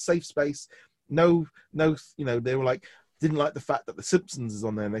this to be a safe space. No, you know, they were like, didn't like the fact that The Simpsons is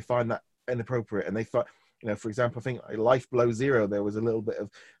on there, and they find that inappropriate. And they thought, you know, for example, I think Life Below Zero, there was a little bit of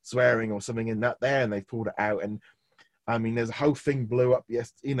swearing or something in that there, and they pulled it out. And I mean, there's a whole thing blew up,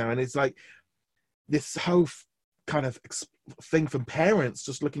 yes, you know, and it's like this whole kind of thing from parents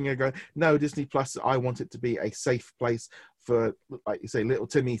just looking at going, no, Disney Plus, I want it to be a safe place for, like you say, little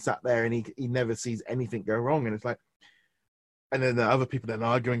Timmy sat there and he never sees anything go wrong. And it's like, and then the other people then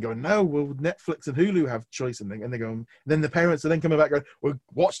arguing, going, no, well, Netflix and Hulu have choice, and they're going, and then the parents are then coming back going, well,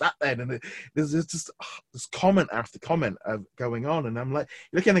 watch that then. And there's just this comment after comment of going on, and I'm like,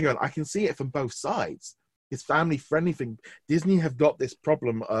 looking and going, I can see it from both sides. It's family friendly thing. Disney have got this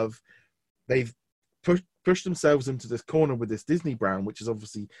problem of they've pushed themselves into this corner with this Disney brand, which is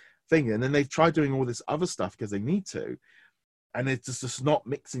obviously thing, and then they've tried doing all this other stuff because they need to, and it's just not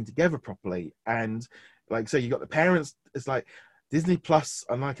mixing together properly. And like say, you got the parents, it's like Disney Plus,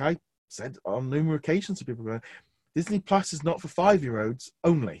 and like I said on numerous occasions to people, going, Disney Plus is not for 5-year-olds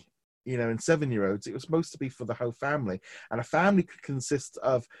only, you know, and 7-year-olds. It was supposed to be for the whole family, and a family could consist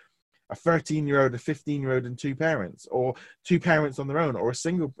of a 13-year-old, a 15-year-old, and 2 parents, or 2 parents on their own, or a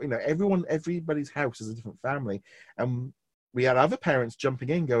single, you know, everybody's house is a different family. And we had other parents jumping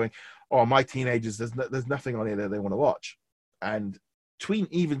in going, oh, my teenagers, there's nothing on here that they want to watch. And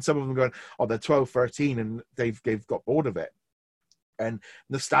even some of them going, oh, they're 12, 13, and they've got bored of it. And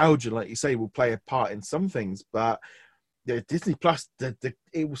nostalgia, like you say, will play a part in some things, but Disney Plus,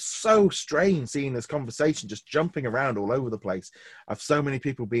 it was so strange seeing this conversation just jumping around all over the place of so many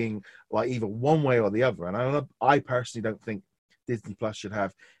people being like either one way or the other. And I personally don't think Disney Plus should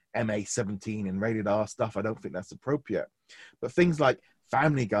have MA-17 and rated R stuff. I don't think that's appropriate. But things like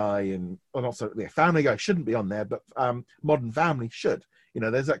Family Guy and, well, not so, yeah, Family Guy shouldn't be on there, but Modern Family should. You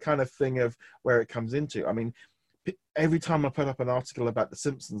know, there's that kind of thing of where it comes into. I mean, every time I put up an article about The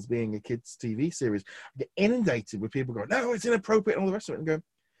Simpsons being a kids' TV series, I get inundated with people going, no, it's inappropriate, and all the rest of it.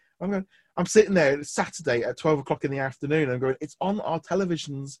 And I'm sitting there, it's Saturday at 12 o'clock in the afternoon, and I'm going, it's on our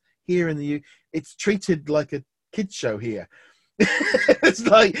televisions here in the U. It's treated like a kids' show here. it's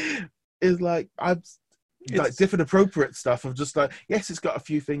like different appropriate stuff of just like, yes, it's got a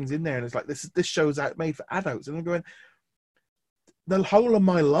few things in there, and it's like this show's made for adults, and I'm going, the whole of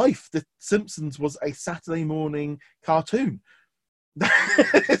my life, The Simpsons was a Saturday morning cartoon.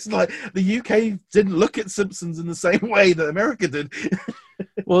 It's like the UK didn't look at Simpsons in the same way that America did.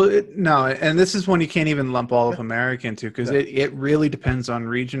 Well, no, and this is one you can't even lump all of America into, because it really depends on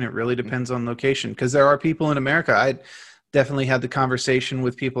region. It really depends on location, because there are people in America. I definitely had the conversation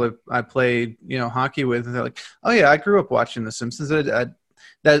with people I played, you know, hockey with, and they're like, oh yeah, I grew up watching The Simpsons.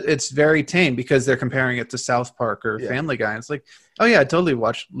 That it's very tame because they're comparing it to South Park or Family Guy. And it's like, oh yeah, I totally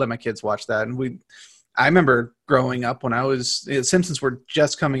let my kids watch that. And I remember growing up when Simpsons were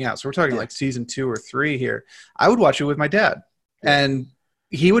just coming out. So we're talking like season 2 or 3 here. I would watch it with my dad, and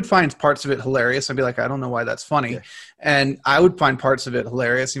he would find parts of it hilarious. I'd be like, I don't know why that's funny. Yeah. And I would find parts of it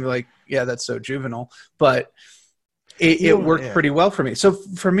hilarious and be like, yeah, that's so juvenile. But it worked pretty well for me. So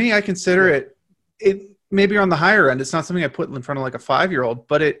for me, I consider it maybe on the higher end. It's not something I put in front of like a 5-year-old,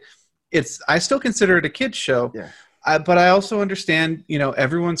 but I still consider it a kid's show. Yeah. But I also understand,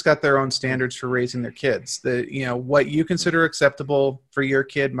 everyone's got their own standards for raising their kids. What you consider acceptable for your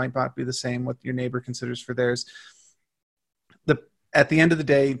kid might not be the same what your neighbor considers for theirs. At the end of the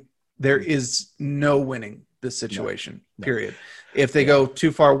day, there is no winning this situation, period. If they go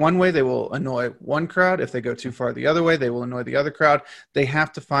too far one way, they will annoy one crowd. If they go too far the other way, they will annoy the other crowd. They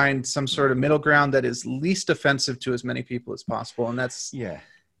have to find some sort of middle ground that is least offensive to as many people as possible. And that's,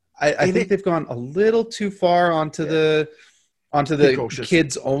 I think they've gone a little too far onto the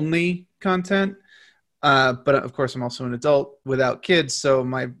kids only content. But of course I'm also an adult without kids.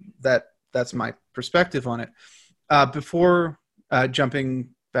 So that's my perspective on it. Before jumping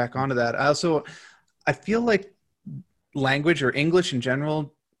back onto that, I feel like language or English in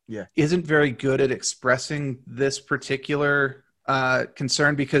general isn't very good at expressing this particular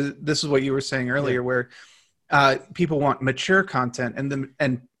concern, because this is what you were saying earlier, where people want mature content,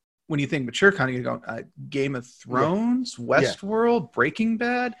 and when you think mature content, you go Game of Thrones, Westworld, Breaking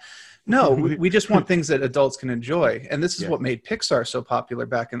Bad. No, we just want things that adults can enjoy, and this is what made Pixar so popular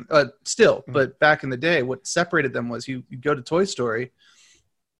back in but back in the day, what separated them was you go to Toy Story.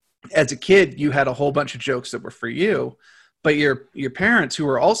 As a kid, you had a whole bunch of jokes that were for you, but your parents who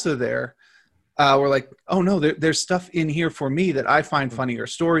were also there were like, oh no, there's stuff in here for me that I find funny, or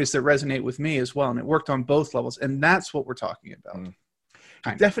stories that resonate with me as well. And it worked on both levels. And that's what we're talking about.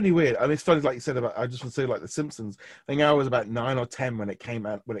 Definitely weird. I mean, it's funny, like you said about, I just want to say, like The Simpsons. I think I was about 9 or 10 when it came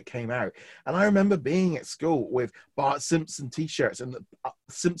out. And I remember being at school with Bart Simpson t-shirts and the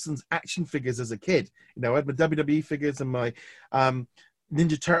Simpsons action figures as a kid. I had my WWE figures and my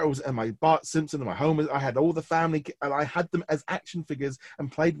Ninja Turtles and my Bart Simpson and my Homer. I had all the family, and I had them as action figures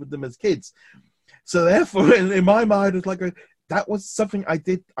and played with them as kids. So therefore, in my mind, it's like that was something I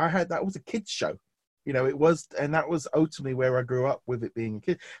did. That was a kids show. It was, and that was ultimately where I grew up with it being a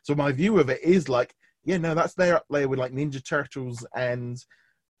kid. So my view of it is like, that's there up there with like Ninja Turtles, and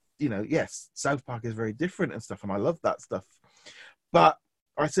yes, South Park is very different and stuff, and I love that stuff. But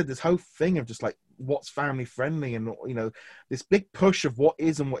I said this whole thing of just like what's family friendly, and this big push of what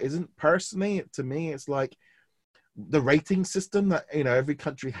is and what isn't. Personally, to me, it's like the rating system that every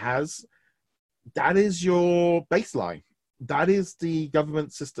country has. That is your baseline. That is the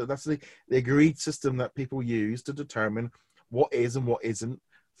government system. That's the agreed system that people use to determine what is and what isn't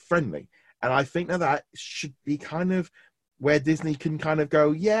friendly. And I think that should be kind of where Disney can kind of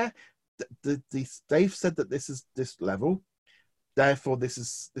go, they've said that this is this level, therefore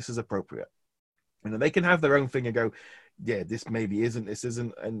this is appropriate. They can have their own thing and go, this maybe isn't, this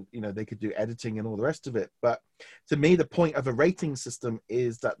isn't, and they could do editing and all the rest of it. But to me, the point of a rating system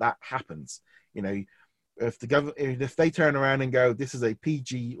is that happens. If they turn around and go, this is a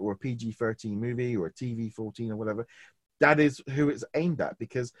PG or a PG-13 movie or a TV-14 or whatever, that is who it's aimed at,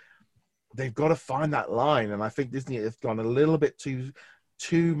 because they've got to find that line. And I think Disney has gone a little bit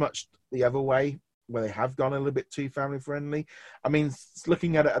too much the other way, where they have gone a little bit too family friendly. I mean,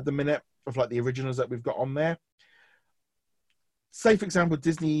 looking at it at the minute of like the originals that we've got on there, say for example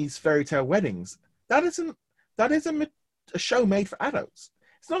Disney's Fairy Tale Weddings, that isn't a show made for adults.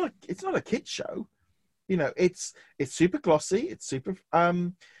 It's not a kids show. It's super glossy, it's super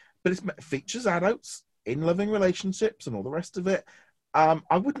but it features adults in loving relationships and all the rest of it.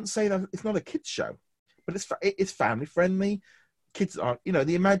 I wouldn't say that it's not a kids show, but it's family friendly. Kids aren't,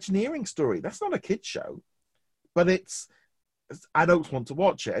 the Imagineering story, that's not a kids show, but it's adults want to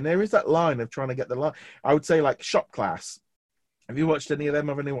watch it. And there is that line of trying to get the line. I would say like Shop Class. Have you watched any of them?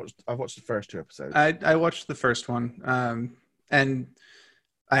 I've watched the first 2 episodes. I watched the first one, and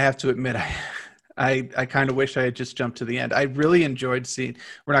I have to admit, I kind of wish I had just jumped to the end. I really enjoyed seeing.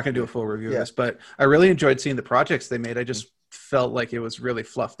 We're not going to do a full review of this, but I really enjoyed seeing the projects they made. I just felt like it was really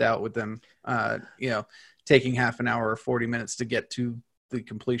fluffed out with them. Taking half an hour or 40 minutes to get to the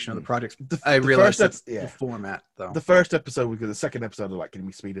completion of the project. I realized that's the format, though. The first episode, because the second episode, like, can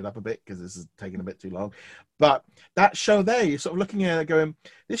we speed it up a bit because this is taking a bit too long? But that show there, you're sort of looking at it going,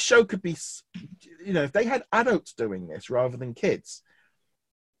 this show could be, if they had adults doing this rather than kids,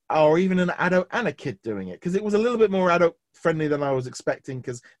 or even an adult and a kid doing it, because it was a little bit more adult friendly than I was expecting,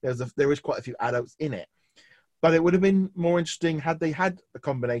 because there is quite a few adults in it. But it would have been more interesting had they had the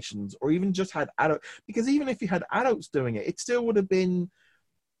combinations, or even just had adult. Because even if you had adults doing it, it still would have been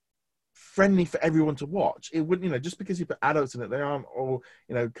friendly for everyone to watch. It wouldn't, just because you put adults in it, they aren't all,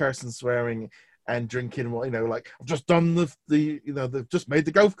 cursing, swearing, and drinking. Like, I've just done they've just made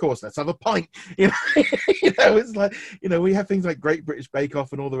the golf course. Let's have a pint. It's like, we have things like Great British Bake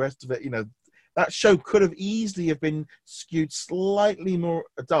Off and all the rest of it. that show could have easily have been skewed slightly more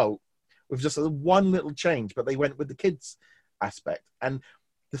adult with just one little change, but they went with the kids aspect. And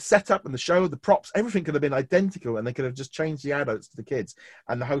the setup and the show, the props, everything could have been identical, and they could have just changed the adults to the kids,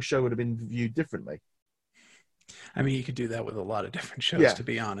 and the whole show would have been viewed differently. I mean, you could do that with a lot of different shows, to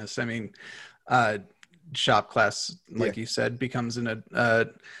be honest. I mean, Shop Class, like you said, becomes okay.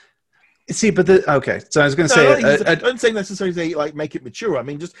 So I was going to say, I don't say necessarily like make it mature. I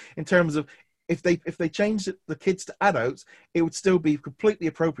mean, just in terms of if they changed the kids to adults, it would still be completely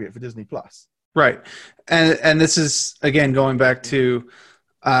appropriate for Disney Plus. Right, and this is again going back to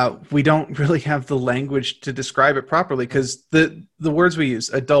we don't really have the language to describe it properly, because the words we use,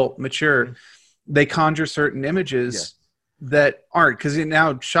 adult, mature, they conjure certain images that aren't, because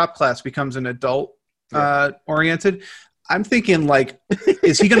now Shop Class becomes an adult oriented. I'm thinking, like,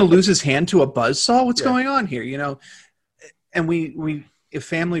 is he going to lose his hand to a buzzsaw? What's going on here? You know, and we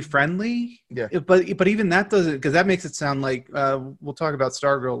family friendly, but even that doesn't, because that makes it sound like we'll talk about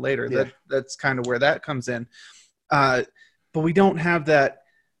Stargirl later. That's kind of where that comes in. But we don't have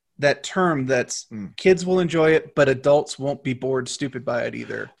that term that's kids will enjoy it, but adults won't be bored stupid by it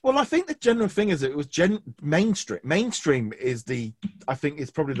either. Well, I think the general thing is it was mainstream. Mainstream is I think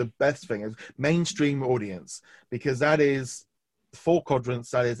is probably the best thing, is mainstream audience, because that is 4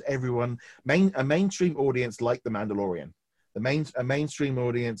 quadrants. That is everyone. A mainstream audience like The Mandalorian. A mainstream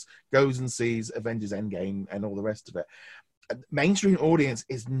audience goes and sees Avengers Endgame and all the rest of it. A mainstream audience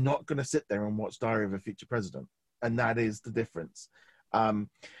is not going to sit there and watch Diary of a Future President, and that is the difference.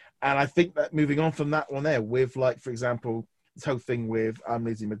 And I think that moving on from that one there, with, like, for example, this whole thing with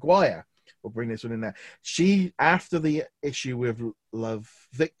Lizzie McGuire, we'll bring this one in there. She, after the issue with Love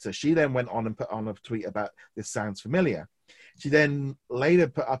Victor, she then went on and put on a tweet about "This sounds familiar." She then later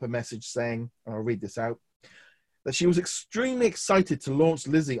put up a message saying, and I'll read this out, that she was extremely excited to launch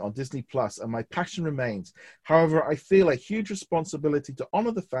Lizzie on Disney Plus, and my passion remains. However, I feel a huge responsibility to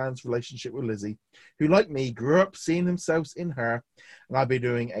honor the fans' relationship with Lizzie, who, like me, grew up seeing themselves in her, and I'll be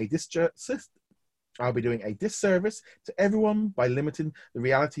doing a disservice to everyone by limiting the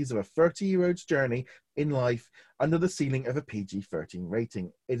realities of a 30-year-old's journey in life under the ceiling of a PG-13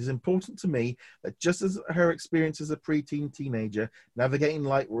 rating. It is important to me that just as her experience as a preteen teenager navigating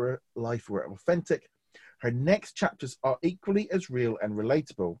life were authentic, her next chapters are equally as real and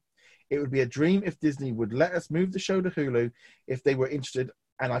relatable. It would be a dream if Disney would let us move the show to Hulu if they were interested,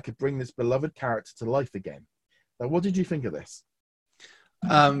 and I could bring this beloved character to life again. Now, what did you think of this?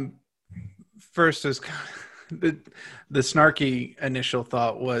 First, is the snarky initial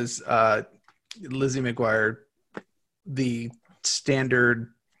thought was Lizzie McGuire, the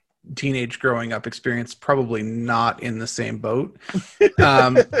standard teenage growing up experience, probably not in the same boat.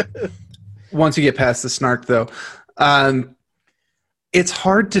 Once you get past the snark, though, it's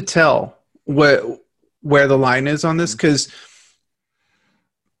hard to tell where the line is on this, because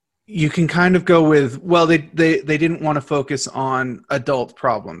you can kind of go with, well, they didn't want to focus on adult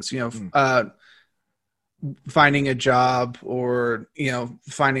problems, finding a job, or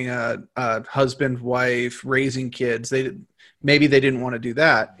finding a husband, wife, raising kids. Maybe they didn't want to do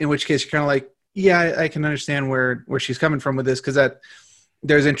that, in which case you're kind of like, yeah, I can understand where she's coming from with this, because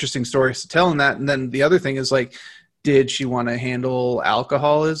there's interesting stories to tell in that. And then the other thing is, like, did she want to handle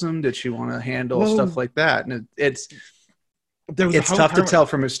alcoholism? Did she want to handle stuff like that? And it's tough to tell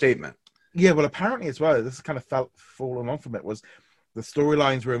from her statement. Yeah, well, apparently as well, this kind of falling on from it, was the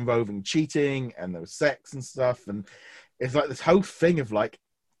storylines were involving cheating, and there was sex and stuff. And it's like this whole thing of, like,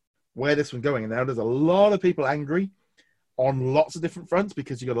 where this was going. And now there's a lot of people angry on lots of different fronts,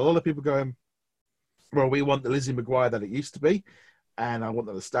 because you got a lot of people going, well, we want the Lizzie McGuire that it used to be, and I want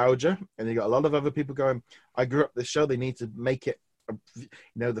the nostalgia. And you got a lot of other people going, I grew up this show, they need to make it,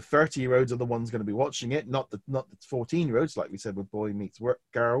 the 30-year-olds are the ones going to be watching it, not the 14-year-olds, like we said with Boy Meets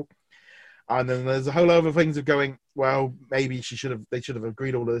Girl. And then there's a whole lot of things of going, well, maybe they should have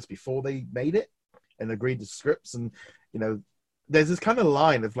agreed all of this before they made it and agreed to scripts. And there's this kind of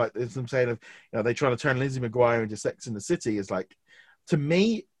line of, like, there's some saying of, they trying to turn Lizzie McGuire into Sex in the City. Is like, to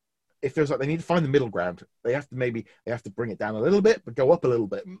me, it feels like they need to find the middle ground. They have to bring it down a little bit, but go up a little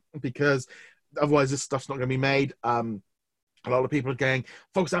bit, because otherwise this stuff's not going to be made. A lot of people are going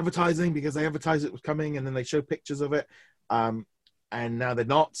false advertising, because they advertised it was coming and then they show pictures of it, and now they're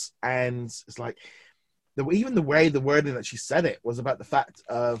not. And it's like, even the way the wording that she said it was about the fact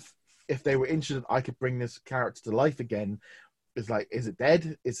of, if they were interested, I could bring this character to life again. It's like, is it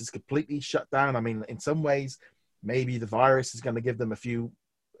dead? Is this completely shut down? I mean, in some ways, maybe the virus is going to give them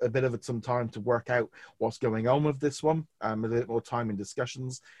a bit of some time to work out what's going on with this one, a bit more time in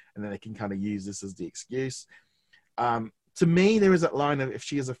discussions, and then they can kind of use this as the excuse. to me, there is that line of if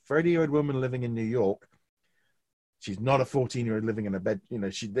she is a 30-year-old woman living in New York, she's not a 14-year-old living in a bed. You know,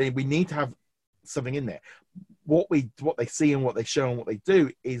 we need to have something in there. What they see and what they show and what they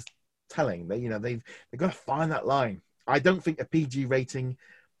do is telling. They've got to find that line. I don't think a PG rating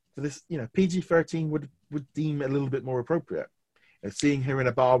for this, PG-13 would deem a little bit more appropriate. Seeing her in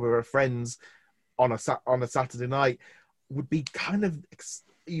a bar with her friends on a Saturday night would be kind of,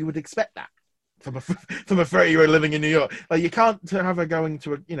 you would expect that from a 30-year-old living in New York. Like, you can't have her going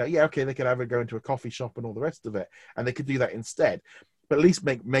to they could have her going to a coffee shop and all the rest of it, and they could do that instead. But at least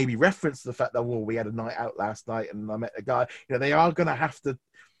maybe reference to the fact that, well, we had a night out last night and I met a guy. They are going to have to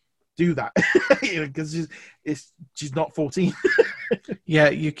do that because she's not 14. Yeah,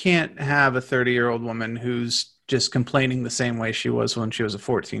 you can't have a 30-year-old woman who's just complaining the same way she was when she was a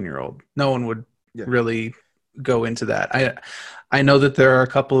 14-year-old. No one would really go into that. I know that there are a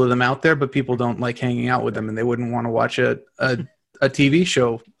couple of them out there, but people don't like hanging out with them, and they wouldn't want to watch a TV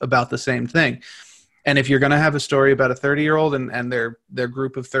show about the same thing. And if you're going to have a story about a 30-year-old and their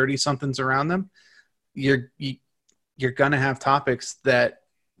group of 30-somethings around them, you're going to have topics that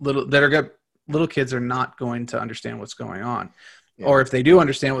little kids are not going to understand what's going on. Yeah. Or if they do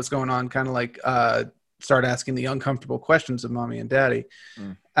understand what's going on, kind of like start asking the uncomfortable questions of mommy and daddy.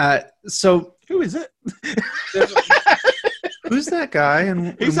 So who is it? Who's that guy?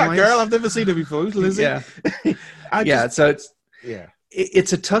 And who's that girl? I've never seen her before. Who's Lizzie? Yeah.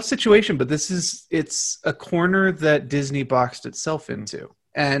 It's a tough situation, but it's a corner that Disney boxed itself into,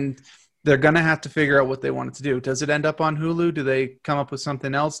 and they're going to have to figure out what they want it to do. Does it end up on Hulu? Do they come up with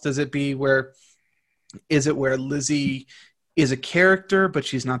something else? Does it be where Lizzie is a character, but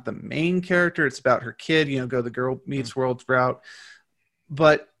she's not the main character? It's about her kid, go the girl meets world route.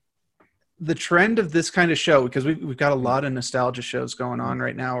 But the trend of this kind of show, because we've got a lot of nostalgia shows going on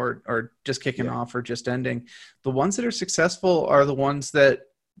right now, or just kicking off or just ending. The ones that are successful are the ones that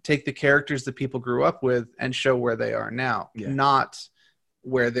take the characters that people grew up with and show where they are now, not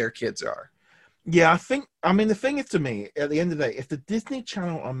where their kids are. Yeah, the thing is, to me, at the end of the day, if the Disney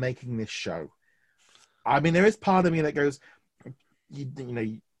Channel are making this show, there is part of me that goes,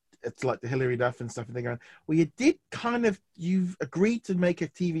 it's like the Hilary Duff and stuff, and they're going, well, you've agreed to make a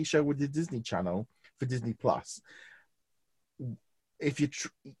TV show with the Disney Channel for Disney Plus. If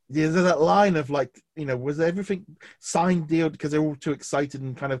there's that line of was everything signed deal because they're all too excited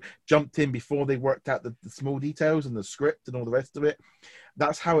and kind of jumped in before they worked out the small details and the script and all the rest of it.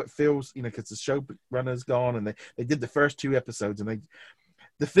 That's how it feels, because the showrunner's gone and they did the first 2 episodes, and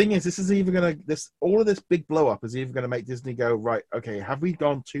the thing is, this is either going to, all of this big blow up is either going to make Disney go, right, okay, have we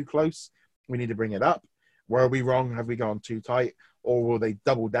gone too close? We need to bring it up. Were we wrong? Have we gone too tight? Or will they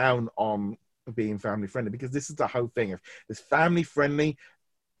double down on being family friendly? Because this is the whole thing. If it's family friendly,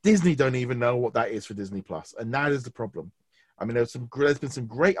 Disney don't even know what that is for Disney Plus. And that is the problem. There's been some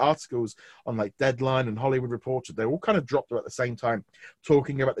great articles on like Deadline and Hollywood Reporter. They all kind of dropped at the same time,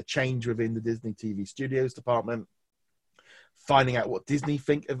 talking about the change within the Disney TV Studios department, finding out what Disney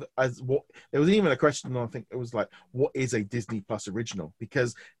think of as what. There was even a question, I think it was like, what is a Disney Plus original?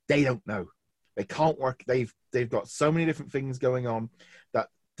 Because they don't know. They can't work. They've got so many different things going on that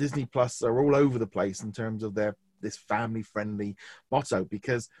Disney Plus are all over the place in terms of this family friendly motto.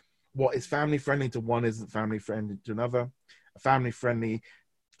 Because what is family friendly to one isn't family friendly to another. Family friendly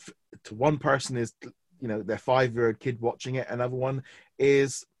to one person is their 5-year-old kid watching it. Another one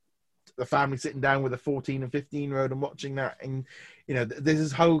is the family sitting down with a 14 and 15-year-old and watching that. And there's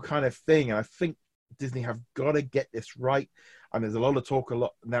this whole kind of thing, and I think Disney have got to get this right. And there's a lot of talk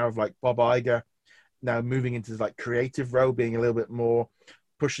now of like Bob Iger now moving into this like creative role, being a little bit more,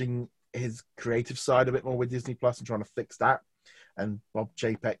 pushing his creative side a bit more with Disney Plus and trying to fix that, and Bob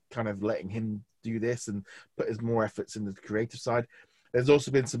Chapek kind of letting him do this and put his more efforts in the creative side. There's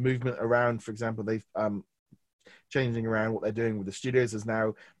also been some movement around, for example, they've changing around what they're doing with the studios. There's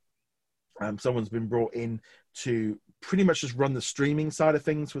now someone's been brought in to pretty much just run the streaming side of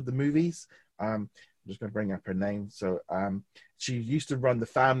things with the movies. I'm just going to bring up her name. So she used to run the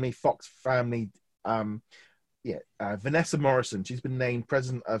Fox Family. Vanessa Morrison. She's been named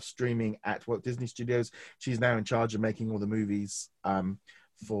president of streaming at Walt Disney Studios. She's now in charge of making all the movies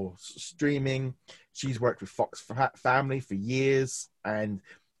for streaming. She's worked with Fox Family for years, and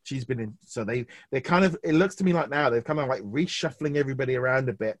she's been in. So they kind of, it looks to me like now they're kind of like reshuffling everybody around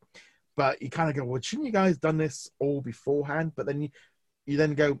a bit. But you kind of go, well, shouldn't you guys done this all beforehand? But then you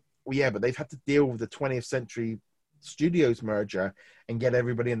then go, well, yeah, but they've had to deal with the 20th Century Studios merger and get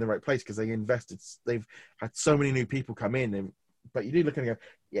everybody in the right place because they've had so many new people come in. But you do look and go,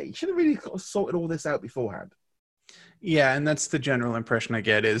 yeah, you should have really sorted all this out beforehand. Yeah, and that's the general impression I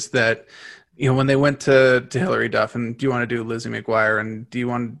get, is that when they went to Hilary Duff and do you want to do Lizzie McGuire and do you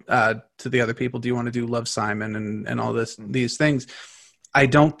want to the other people, do you want to do Love Simon and all these things? I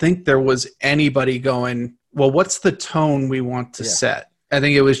don't think there was anybody going, well, what's the tone we want to set? I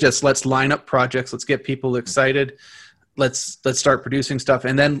think it was just, let's line up projects. Let's get people excited. Let's start producing stuff.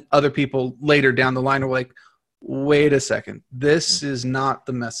 And then other people later down the line are like, wait a second, this is not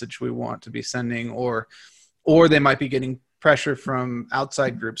the message we want to be sending, or they might be getting pressure from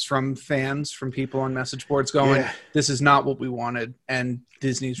outside groups, from fans, from people on message boards going, this is not what we wanted. And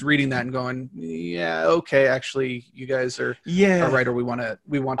Disney's reading that and going, yeah, okay, actually you guys are right, or we want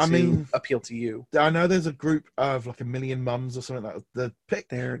to appeal to you. I know there's a group of like 1 million mums or something like that pick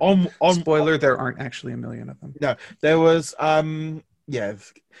there. Spoiler, there aren't actually 1 million of them. No, there was there's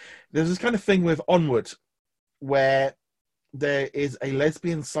this kind of thing with Onward where there is a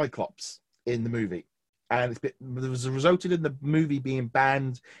lesbian Cyclops in the movie. And it was resulted in the movie being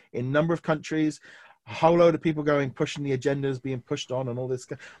banned in a number of countries. A whole load of people pushing the agendas, being pushed on, and all this.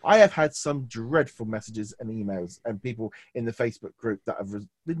 I have had some dreadful messages and emails, and people in the Facebook group that have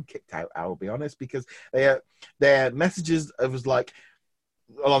been kicked out. I'll be honest, because their messages was like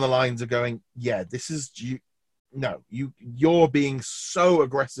along the lines of going, "Yeah, this is you. No, you're being so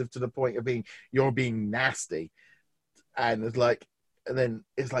aggressive to the point of you're being nasty," and it's like, and then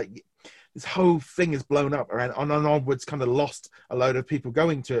it's like. This whole thing is blown up around and Onwards kind of lost a load of people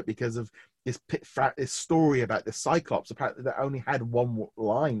going to it because of this story about the Cyclops, apparently that only had one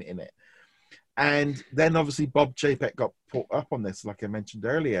line in it. And then obviously Bob Chapek got put up on this, like I mentioned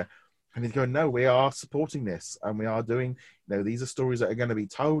earlier, and he's going, no, we are supporting this and we are doing, these are stories that are going to be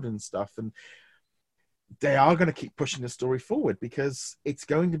told and stuff. And they are going to keep pushing the story forward because it's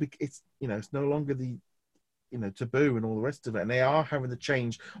going to be, it's no longer the, taboo and all the rest of it. And they are having to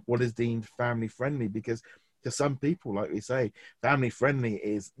change what is deemed family friendly because to some people, like we say, family friendly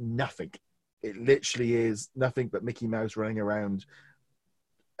is nothing. It literally is nothing but Mickey Mouse running around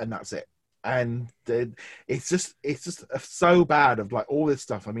and that's it. And it's just so bad of like all this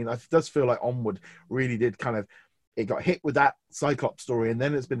stuff. I mean, it does feel like Onward really did it got hit with that Cyclops story and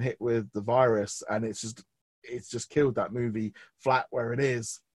then it's been hit with the virus and it's just killed that movie flat where it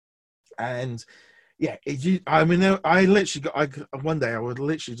is. And yeah, I literally one day I would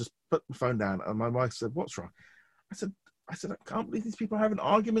literally just put the phone down and my wife said, "What's wrong?" I said, I can't believe these people are having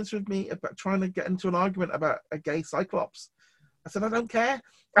arguments with me about trying to get into an argument about a gay Cyclops. I said, I don't care.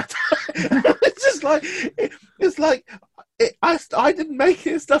 It's just like, I didn't make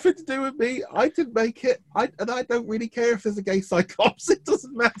it. It's nothing to do with me. I didn't make it. I don't really care if there's a gay Cyclops. It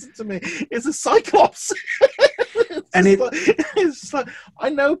doesn't matter to me. It's a Cyclops. And it's like, I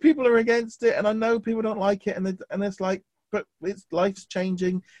know people are against it and I know people don't like it. And it's like, but life's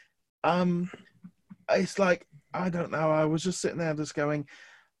changing. It's like, I don't know. I was just sitting there just going,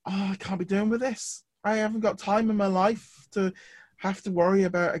 oh, I can't be doing with this. I haven't got time in my life to have to worry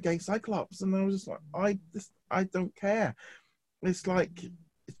about a gay Cyclops. And I was just like, I don't care. It's like,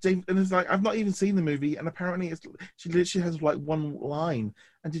 I've not even seen the movie. And apparently she literally has like one line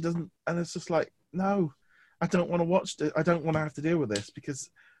and she doesn't, and it's just like, no, I don't want to watch it. I don't want to have to deal with this because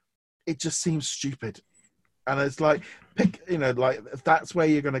it just seems stupid. And it's like, like if that's where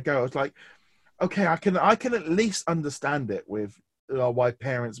you're going to go. It's like, okay, I can at least understand it with why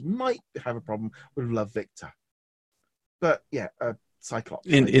parents might have a problem with Love Victor. But yeah, Cyclops.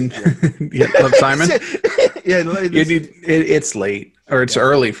 Love Simon. It's late or it's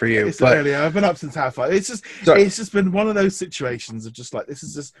early for you. It's early. I've been up since 5:30. It's just been one of those situations of just like, this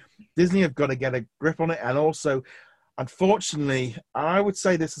is just Disney have got to get a grip on it. And also, unfortunately, I would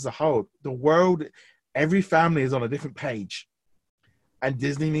say this as a whole, the world, every family is on a different page. And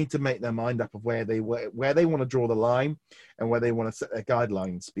Disney need to make their mind up of where they want to draw the line and where they want to set their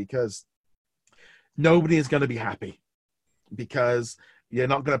guidelines, because nobody is going to be happy, because you're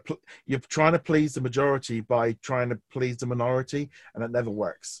trying to please the majority by trying to please the minority, and it never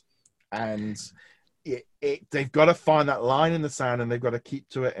works. And they've got to find that line in the sand, and they've got to keep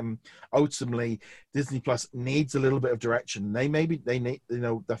to it. And ultimately, Disney Plus needs a little bit of direction. They need, I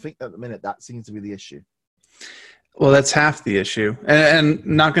think at the minute that seems to be the issue. Well, that's half the issue, and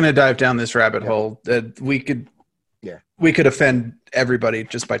not going to dive down this rabbit hole. We could offend everybody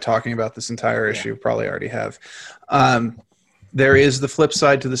just by talking about this entire issue. Probably already have. There is the flip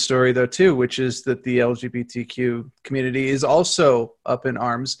side to the story, though, too, which is that the LGBTQ community is also up in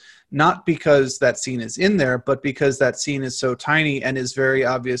arms, not because that scene is in there, but because that scene is so tiny and is very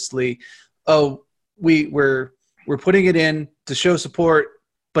obviously, we're putting it in to show support,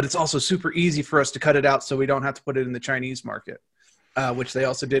 but it's also super easy for us to cut it out so we don't have to put it in the Chinese market, which they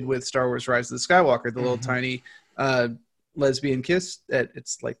also did with Star Wars Rise of the Skywalker, the little tiny lesbian kiss.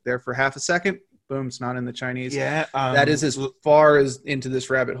 It's like there for half a second. Boom, it's not in the Chinese. Yeah. That is as far as into this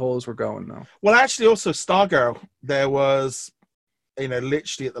rabbit hole as we're going, though. Well, actually, also Stargirl, there was,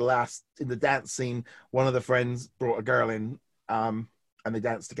 literally at the last, in the dance scene, one of the friends brought a girl in, and they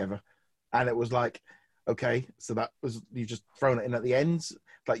danced together. And it was like, okay, so that was, you've just thrown it in at the end.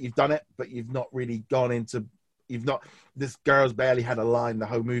 Like, you've done it, but you've not really gone into, this girl's barely had a line the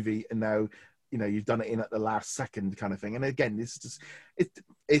whole movie, and now, you've done it in at the last second kind of thing. And again, this is just,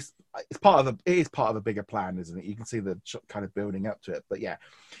 it's part of a bigger plan, isn't it? You can see the kind of building up to it. But yeah,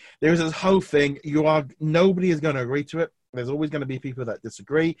 there's this whole thing. Nobody is going to agree to it. There's always going to be people that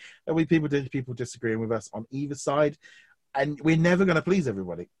disagree. There'll be people disagreeing with us on either side, and we're never going to please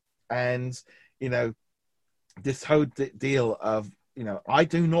everybody. And this whole deal of I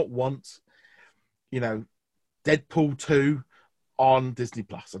do not want Deadpool 2 on Disney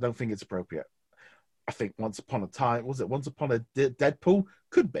Plus. I don't think it's appropriate. I think Once Upon a Deadpool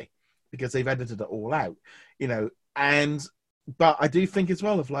could be, because they've edited it all out, but I do think as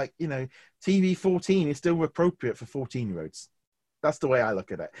well of TV 14 is still appropriate for 14-year-olds. That's the way I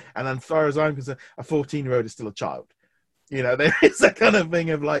look at it. And as far as I'm concerned, a 14-year-old is still a child. There is a kind of thing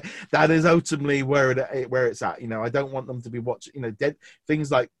of that is ultimately where it's at. I don't want them to be watching,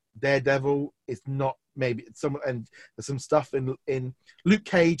 things like Daredevil is not, maybe and there's some stuff in Luke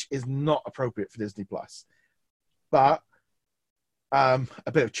Cage is not appropriate for Disney Plus, but a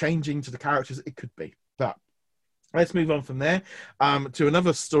bit of changing to the characters it could be. But let's move on from there to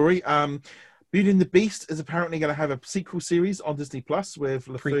another story. Beauty and the Beast is apparently going to have a sequel series on Disney Plus with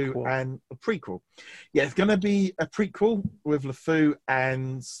LeFou and a prequel. Yeah, it's going to be a prequel with LeFou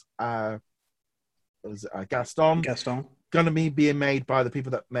and Gaston. Going to be being made by the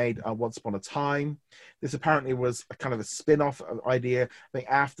people that made Once Upon a Time. This apparently was a kind of a spin-off idea. I think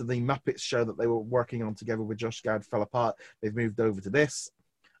after the Muppets show that they were working on together with Josh Gad fell apart, they've moved over to this.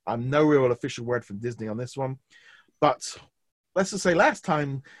 No real official word from Disney on this one. But let's just say last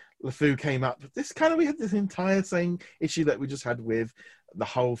time LeFou came up, we had this entire same issue that we just had with the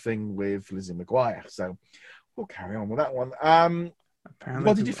whole thing with Lizzie McGuire. So we'll carry on with that one.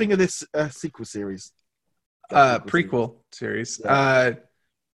 What did you think of this sequel series? Prequel series. Yeah.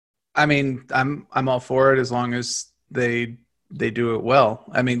 I mean, I'm all for it as long as they do it well.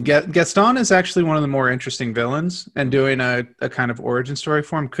 I mean, Gaston is actually one of the more interesting villains, and doing a kind of origin story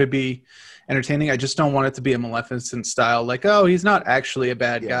for him could be entertaining. I just don't want it to be a Maleficent style, he's not actually a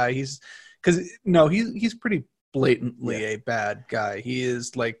bad guy. He's pretty blatantly a bad guy. He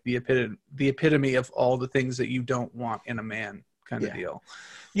is like the epitome of all the things that you don't want in a man kind of deal.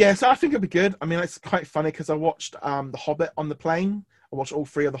 Yeah, so I think it'll be good. I mean, it's quite funny because I watched The Hobbit on the plane. I watched all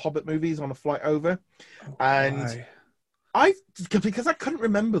 3 of the Hobbit movies on the flight over. And because I couldn't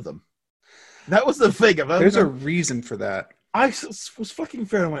remember them. That was the thing. There's a reason for that. I was flicking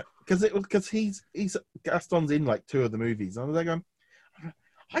through because he's Gaston's in 2 of the movies. And I was going,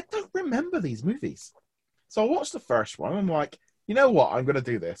 I don't remember these movies. So I watched the first one. And I'm like, you know what? I'm going to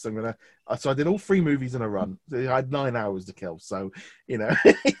do this. So I did all 3 movies in a run. I had 9 hours to kill. So,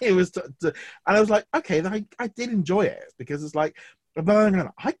 it was, and I was like, okay, I did enjoy it because it's like, but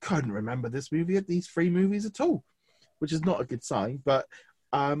I couldn't remember this movie at these 3 movies at all, which is not a good sign. But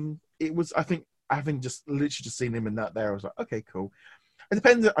it was, I think, having just literally just seen him in that there, I was like, okay, cool. It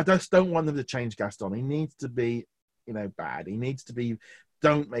depends. I just don't want them to change Gaston. He needs to be, bad. He needs to be,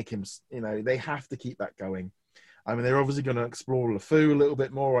 don't make him, they have to keep that going. I mean, they're obviously going to explore LeFou a little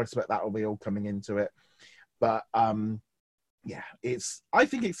bit more. I expect that will be all coming into it. But, yeah, I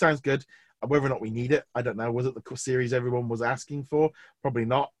think it sounds good. Whether or not we need it, I don't know. Was it the series everyone was asking for? Probably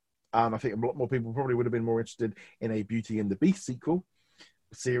not. I think a lot more people probably would have been more interested in a Beauty and the Beast sequel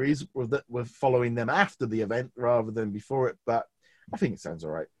series with following them after the event rather than before it. But I think it sounds all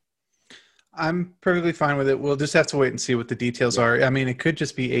right. I'm perfectly fine with it. We'll just have to wait and see what the details are. I mean, it could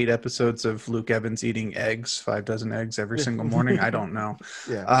just be 8 episodes of Luke Evans eating eggs, 5 dozen eggs every single morning. I don't know.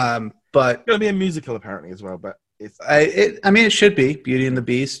 Yeah. But it's going to be a musical apparently as well. But it should be Beauty and the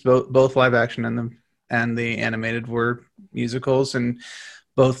Beast. Both live action and the animated were musicals, and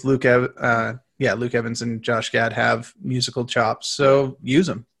both Luke Evans and Josh Gad have musical chops. So use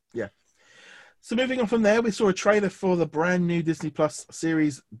them. Yeah. So moving on from there, we saw a trailer for the brand new Disney Plus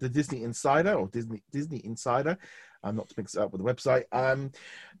series, The Disney Insider, or Disney Insider. Not to mix it up with the website.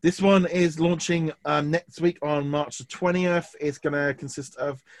 This one is launching next week on March the 20th. It's going to consist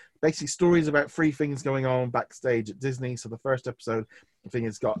of basically stories about 3 things going on backstage at Disney. So the first episode, I think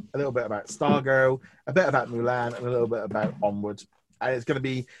it's got a little bit about Stargirl, a bit about Mulan, and a little bit about Onward. And it's going to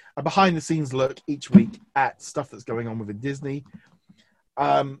be a behind-the-scenes look each week at stuff that's going on within Disney.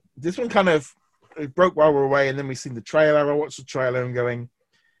 This one kind of it broke while we were away, and then we seen the trailer. I watched the trailer and going,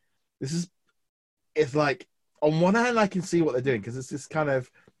 it's like, on one hand, I can see what they're doing because it's this kind of,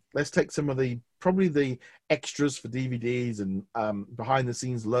 let's take some of probably the extras for DVDs and behind the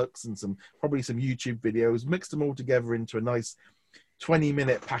scenes looks and probably some YouTube videos, mix them all together into a nice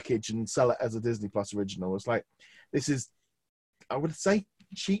 20-minute package and sell it as a Disney Plus original. It's like, this is, I would say,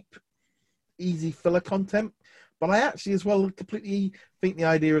 cheap, easy filler content. But I actually as well completely think the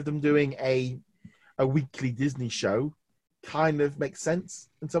idea of them doing a weekly Disney show kind of makes sense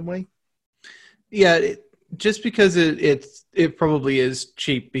in some way. Yeah, just because it probably is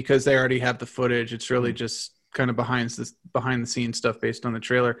cheap because they already have the footage. It's really just kind of behind the scenes stuff based on the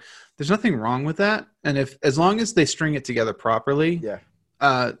trailer. There's nothing wrong with that, and as long as they string it together properly,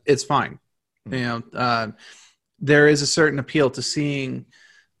 it's fine. You know, there is a certain appeal to seeing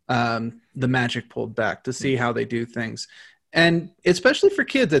the magic pulled back, to see how they do things, and especially for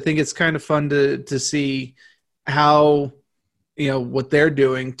kids, I think it's kind of fun to see how, you know, what they're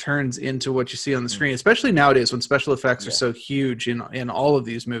doing turns into what you see on the screen, especially nowadays when special effects are so huge in all of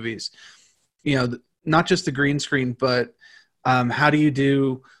these movies. You know, not just the green screen, but how do you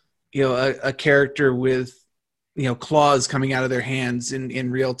do, you know, a character with, you know, claws coming out of their hands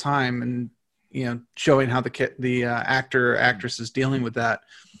in real time, and, you know, showing how the actor or actress is dealing with that.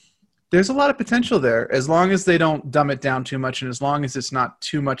 There's a lot of potential there, as long as they don't dumb it down too much, and as long as it's not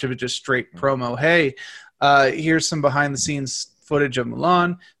too much of a just straight promo. Hey, here's some behind the scenes footage of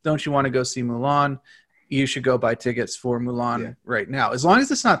Mulan. Don't you want to go see Mulan? You should go buy tickets for Mulan right now. As long as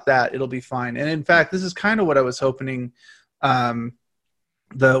it's not that, it'll be fine. And in fact, this is kind of what I was hoping the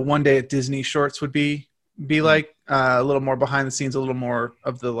One Day at Disney shorts would be like, a little more behind the scenes, a little more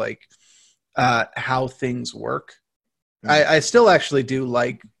of the like how things work. I still actually do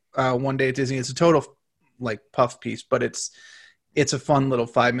like One Day at Disney. It's a total like puff piece, but it's a fun little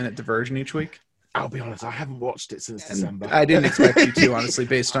 5-minute diversion each week. I'll be honest, I haven't watched it since December. I didn't expect you to, honestly,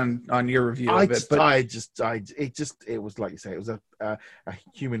 based on your review of it. But it was like you say, it was a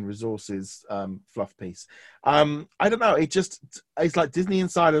human resources fluff piece. I don't know. It's like Disney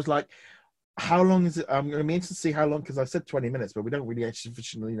Insider was like, how long is it? I'm going to be interested to see how long, because I said 20 minutes, but we don't really actually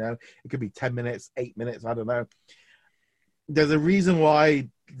sufficiently know. It could be 10 minutes, 8 minutes. I don't know. There's a reason why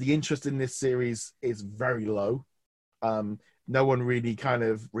the interest in this series is very low. No one really kind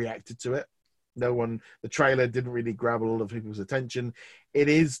of reacted to it. The trailer didn't really grab a lot of people's attention. It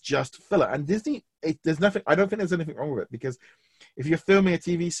is just filler. And Disney, there's nothing, I don't think there's anything wrong with it, because if you're filming a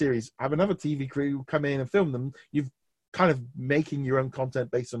TV series, have another TV crew come in and film them. You've kind of making your own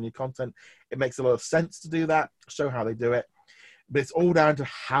content based on your content. It makes a lot of sense to do that, show how they do it. But it's all down to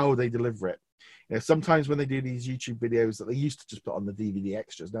how they deliver it. You know, sometimes when they do these YouTube videos that they used to just put on the DVD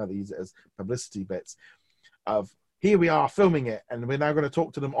extras, now they use it as publicity bits of, here we are filming it, and we're now going to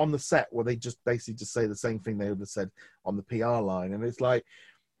talk to them on the set, where they just basically just say the same thing they would have said on the PR line. And it's like,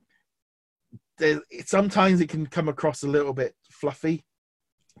 sometimes it can come across a little bit fluffy,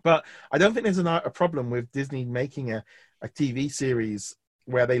 but I don't think there's a problem with Disney making a TV series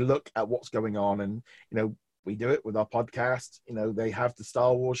where they look at what's going on. And, you know, we do it with our podcast. You know, they have the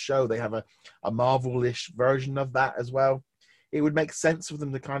Star Wars show. They have a Marvel-ish version of that as well. It would make sense for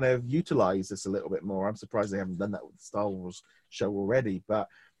them to kind of utilize this a little bit more. I'm surprised they haven't done that with the Star Wars show already. But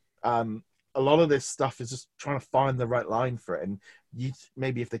a lot of this stuff is just trying to find the right line for it. And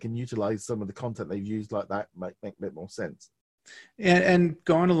maybe if they can utilize some of the content they've used like that, might make a bit more sense. And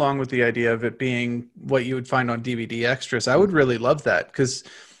going along with the idea of it being what you would find on DVD extras, I would really love that, because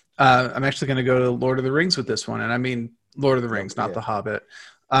I'm actually going to go to Lord of the Rings with this one. And I mean Lord of the Rings, not The Hobbit.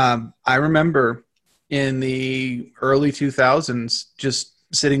 I remember in the early 2000s, just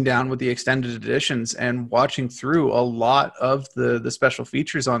sitting down with the extended editions and watching through a lot of the special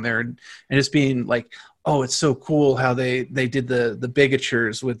features on there, and just being like, oh, it's so cool how they did the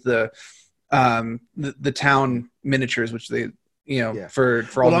bigatures with the town miniatures, which they, you know, for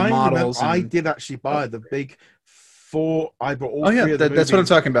all the models. I did actually buy the big four. I bought all three of the that's what I'm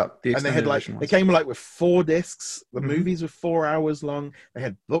talking about. And they had they came like with 4 discs. The movies were 4 hours long. They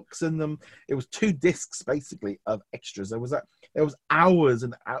had books in them. It was 2 discs basically of extras. There was hours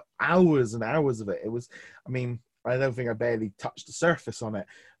and hours and hours of it. It was, I mean, I don't think I barely touched the surface on it,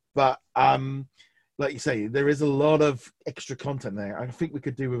 but like you say, there is a lot of extra content there. I think we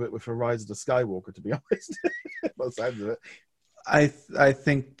could do with it with Rise of the Skywalker, to be honest. By the sounds of it. I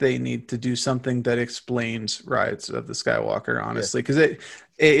think they need to do something that explains Rise of the Skywalker, honestly, because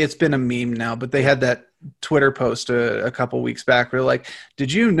it's been a meme now. But they had that Twitter post a couple weeks back where, like,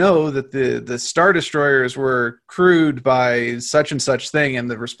 did you know that the Star Destroyers were crewed by such and such thing? And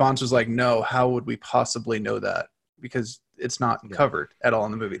the response was like, no, how would we possibly know that? because it's not covered at all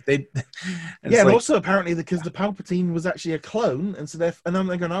in the movie. And like, also apparently because the Palpatine was actually a clone, and so and I'm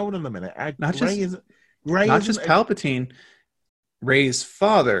going, hold on a minute, not just Palpatine. Rey's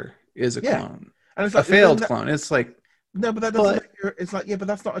father is a clone, and it's like, a failed clone. It's like, no, but that doesn't. It's like, but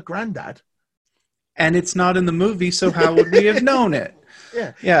that's not a granddad, and it's not in the movie. So how would we have known it?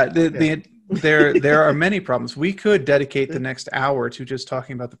 There are many problems. We could dedicate the next hour to just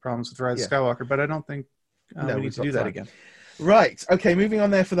talking about the problems with Rise of Skywalker, but I don't think we need to do that again. Right. Okay. Moving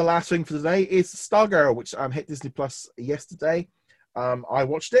on there for the last thing for today is Stargirl, which hit Disney Plus yesterday. I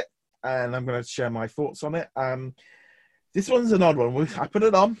watched it, and I'm going to share my thoughts on it. This one's an odd one. I put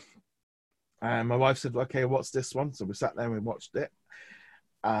it on, and my wife said, "Okay, what's this one?" So we sat there and we watched it.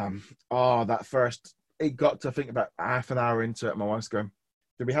 That first, it got to, I think, about half an hour into it. My wife's going,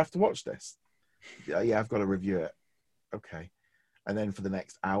 "Do we have to watch this?" Yeah, I've got to review it. Okay. And then for the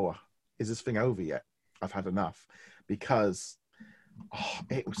next hour, is this thing over yet? I've had enough, because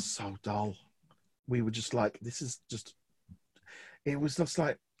it was so dull. We were just like, it was just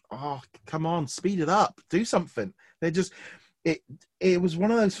like, come on, speed it up, do something. It was one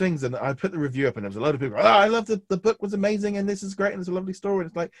of those things, and I put the review up, and there was a lot of people, I love the book was amazing, and this is great, and it's a lovely story. And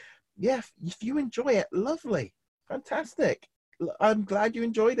it's like, yeah, if you enjoy it, lovely, fantastic. I'm glad you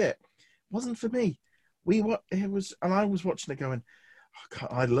enjoyed it. Wasn't for me. And I was watching it going,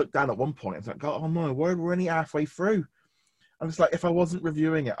 I looked down at one point, I was like, oh my word, we're only halfway through. I'm just like, if I wasn't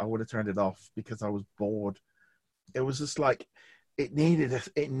reviewing it, I would have turned it off because I was bored. It was just like, it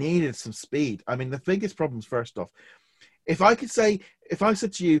needed some speed. I mean, the biggest problems, first off, if I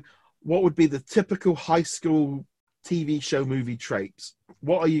said to you, what would be the typical high school TV show movie tropes,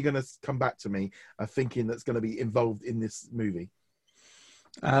 what are you going to come back to me thinking that's going to be involved in this movie?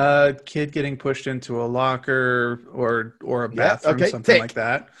 Kid getting pushed into a locker or a bathroom, something like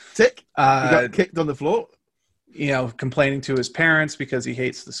that. Tick. He got kicked on the floor. Complaining to his parents because he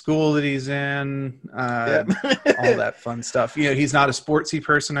hates the school that he's in. All that fun stuff. He's not a sportsy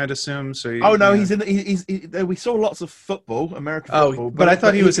person, I'd assume. So we saw lots of football, American football. But I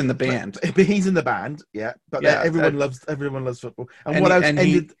thought he was in the band. But he's in the band, yeah. But everyone loves football.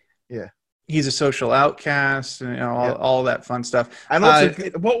 And he's a social outcast, and all that fun stuff. And also,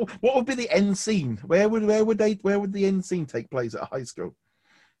 what would be the end scene? Where would the end scene take place at high school?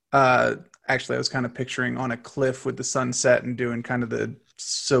 Actually, I was kind of picturing on a cliff with the sunset and doing kind of the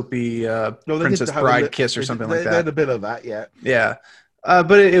soapy Princess Bride kiss or something like that. They had a bit of that, yeah. Yeah.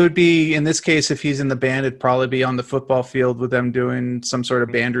 But it would be, in this case, if he's in the band, it'd probably be on the football field with them doing some sort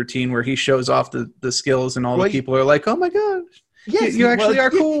of band routine where he shows off the skills, and all the people are like, oh my gosh. Yes, you actually are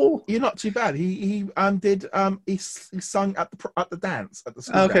cool. You're not too bad. He sung at the dance at the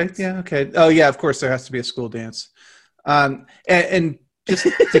school. Okay, dance. Yeah, okay. Oh yeah, of course there has to be a school dance. And just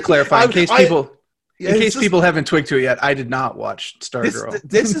to clarify, in case people haven't twigged to it yet, I did not watch Stargirl.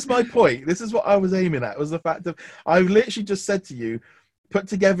 This is my point. This is what I was aiming at. Was the fact of I literally just said to you, put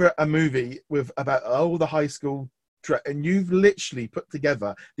together a movie with about all the high school, and you've literally put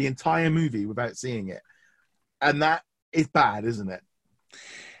together the entire movie without seeing it, and that is bad, isn't it?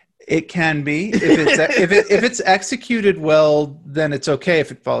 It can be if it's executed well, then it's okay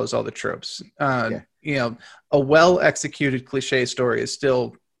if it follows all the tropes. A well executed cliche story is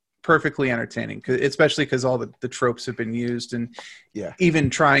still perfectly entertaining, especially because all the tropes have been used, and even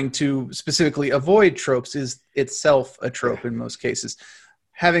trying to specifically avoid tropes is itself a trope in most cases.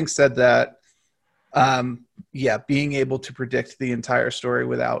 Having said that, being able to predict the entire story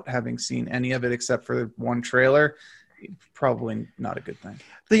without having seen any of it except for one trailer, probably not a good thing.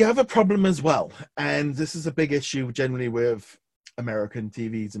 The other problem as well, and this is a big issue generally with American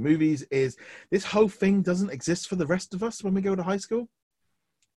TVs and movies, is this whole thing doesn't exist for the rest of us when we go to high school.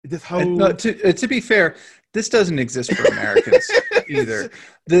 This whole to be fair, this doesn't exist for Americans either.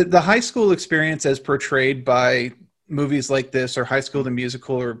 The high school experience as portrayed by movies like this, or High School the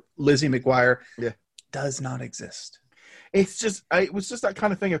Musical, or Lizzie McGuire, does not exist. It was just that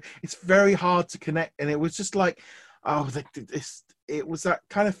kind of thing of, it's very hard to connect, and it was just like, it was that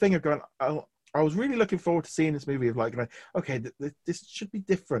kind of thing of going, I was really looking forward to seeing this movie of like, okay, this should be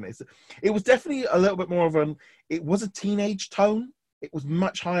different. It was definitely a little bit more of it was a teenage tone. It was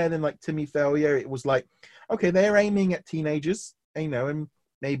much higher than like Timmy Failure. It was like, okay, they're aiming at teenagers, and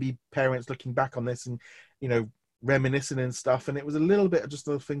maybe parents looking back on this and, reminiscing and stuff. And it was a little bit of just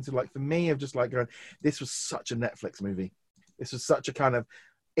a thing to like, for me, of just like going, this was such a Netflix movie. This was such a kind of,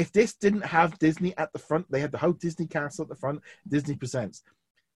 if this didn't have Disney at the front, they had the whole Disney cast at the front, Disney Presents.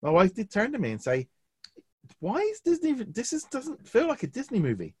 My wife did turn to me and say, why is Disney, doesn't feel like a Disney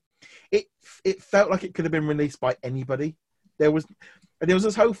movie. It felt like it could have been released by anybody. There was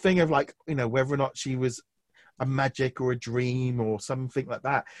this whole thing of like, whether or not she was a magic or a dream or something like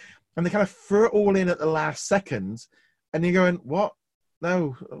that. And they kind of threw it all in at the last second, and you're going, what?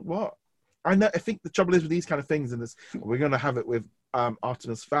 No, what? I know. I think the trouble is with these kind of things, and this, we're going to have it with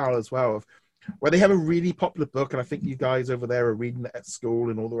Artemis Fowl as well, of where they have a really popular book, and I think you guys over there are reading it at school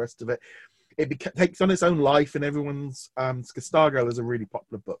and all the rest of it. It takes on its own life, and everyone's Stargirl is a really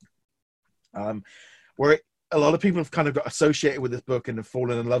popular book, where a lot of people have kind of got associated with this book and have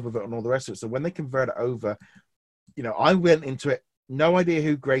fallen in love with it and all the rest of it. So when they convert it over, you know, I went into it, no idea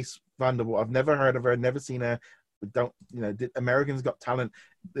who Grace Vanderbilt. I've never heard of her, never seen her. We don't, you know, Americans Got Talent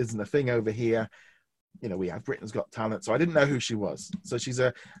isn't a thing over here. You know, we have Britain's Got Talent, so I didn't know who she was. So she's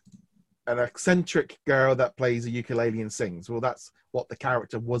an eccentric girl that plays a ukulele and sings. Well, that's what the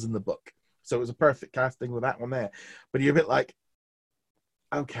character was in the book. So it was a perfect casting with that one there. But you're a bit like,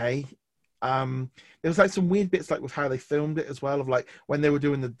 okay. There was like some weird bits like with how they filmed it as well, of like when they were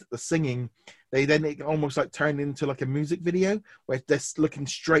doing the singing, it almost like turned into like a music video where they're looking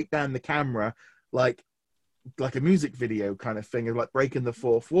straight down the camera, like a music video kind of thing, of like breaking the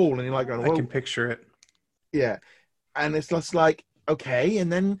fourth wall, and you're like going, whoa. I can picture it. Yeah. And it's just like, okay.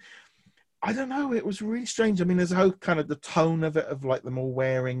 And then I don't know, it was really strange. I mean, there's a whole kind of the tone of it, of like them all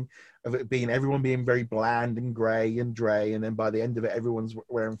wearing, of it being, everyone being very bland and grey and drey, and then by the end of it, everyone's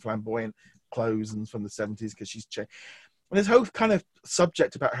wearing flamboyant clothes and from the 70s because she's changed. And this whole kind of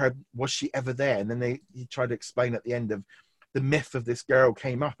subject about her, was she ever there? And then he tried to explain at the end of the myth of this girl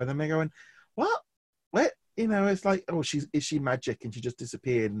came up, and then they're going, what? You know, it's like, oh, is she magic and she just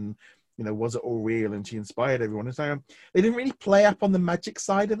disappeared, and you know, was it all real and she inspired everyone? It's like, they didn't really play up on the magic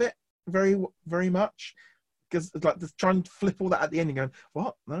side of it very, very much, because it's like they're trying to flip all that at the end and going,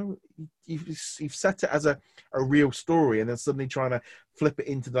 what? No, you've set it as a real story, and then suddenly trying to flip it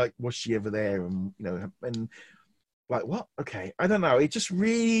into like, was she ever there? And you know, and like, what? Okay, I don't know. It just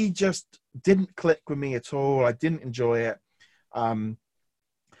really just didn't click with me at all. I didn't enjoy it. I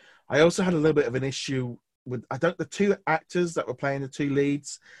also had a little bit of an issue with, the two actors that were playing the two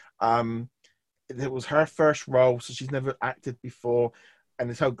leads. It was her first role, so she's never acted before, and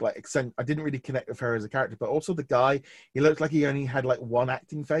it's how like I didn't really connect with her as a character. But also the guy, he looked like he only had like one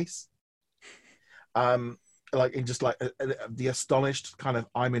acting face, like in just like the astonished kind of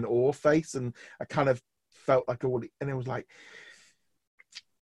I'm in awe face, and I kind of felt like and it was like,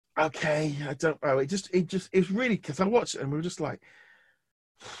 okay, I don't know. It was really, because I watched it and we were just like,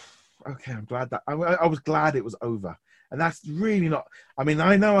 okay, I'm glad that I was glad it was over. And that's really not, I mean,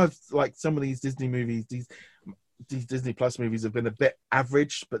 I know I've like some of these Disney movies, these Disney Plus movies have been a bit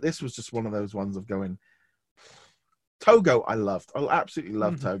average, but this was just one of those ones of going, Togo I loved. I absolutely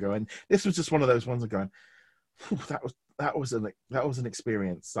loved Togo. And this was just one of those ones of going, that was an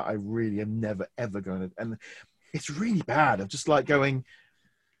experience that I really am never ever going to, and it's really bad. I'm just like going,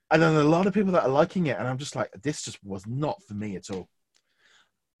 and then a lot of people that are liking it, and I'm just like, this just was not for me at all.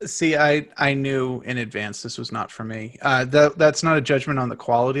 See, I knew in advance this was not for me. That's not a judgment on the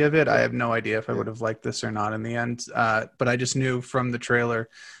quality of it. I have no idea if I would have liked this or not in the end. But I just knew from the trailer,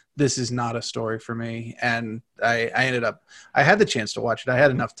 this is not a story for me. And I had the chance to watch it. I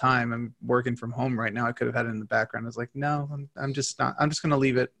had enough time. I'm working from home right now. I could have had it in the background. I was like, no, I'm just not. I'm just going to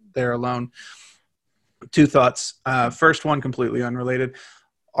leave it there alone. Two thoughts. First one, completely unrelated.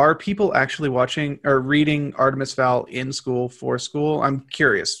 Are people actually watching or reading Artemis Fowl in school for school? I'm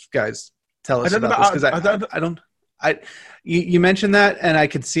curious, guys. Tell us about this, because you mentioned that, and I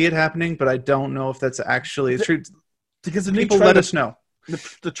could see it happening, but I don't know if that's actually true. Because the people trailer, let us know.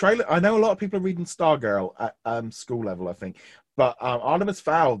 The trailer. I know a lot of people are reading Stargirl at school level, I think, but Artemis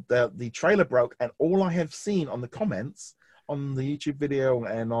Fowl, the trailer broke, and all I have seen on the comments on the YouTube video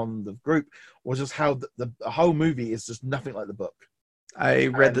and on the group was just how the whole movie is just nothing like the book. I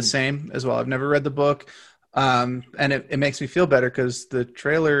read the same as well. I've never read the book. And it makes me feel better because the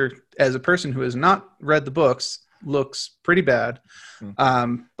trailer, as a person who has not read the books, looks pretty bad.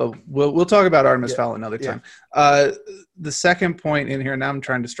 But we'll talk about Artemis Fowl another time. The second point in here, now I'm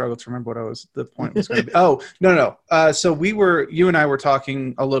trying to struggle to remember what the point was going to be. Oh, no. So you and I were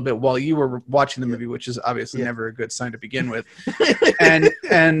talking a little bit while you were watching the movie, which is obviously never a good sign to begin with.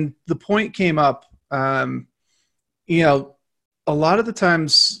 and the point came up, a lot of the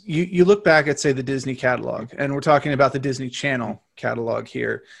times you look back at, say, the Disney catalog, and we're talking about the Disney Channel catalog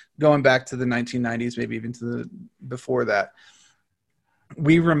here, going back to the 1990s, maybe even to before that.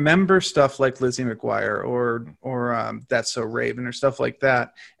 We remember stuff like Lizzie McGuire or That's So Raven or stuff like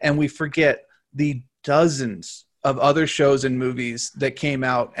that, and we forget the dozens of other shows and movies that came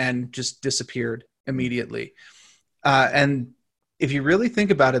out and just disappeared immediately. And if you really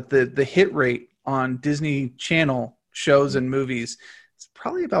think about it, the hit rate on Disney Channel shows and movies it's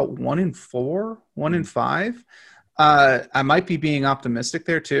probably about 1 in 4, 1 in 5. I might be being optimistic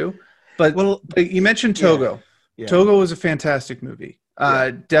there too, but you mentioned Togo. Yeah. Togo was a fantastic movie.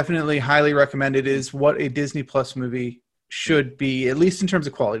 Definitely highly recommended. Is what a Disney Plus movie should be, at least in terms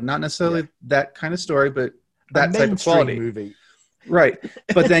of quality. Not necessarily that kind of story, but that type of quality movie. Right.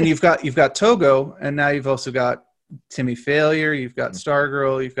 But then you've got Togo, and now you've also got Timmy Failure, you've got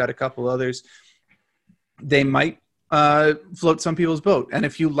Stargirl, you've got a couple others. They might float some people's boat. And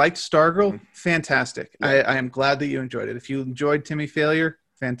if you liked Stargirl, fantastic. I am glad that you enjoyed it. If you enjoyed Timmy Failure,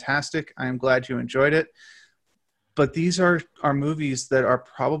 fantastic. I am glad you enjoyed it. But these are movies that are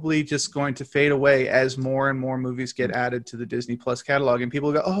probably just going to fade away as more and more movies get added to the Disney Plus catalog. And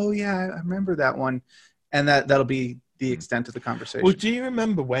people go, oh, yeah, I remember that one. And that'll be the extent of the conversation. Well, do you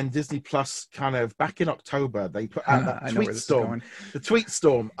remember when Disney Plus kind of back in October, they put out that tweet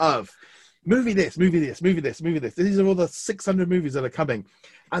storm of movie this, movie this, movie this, movie this. These are all the 600 movies that are coming.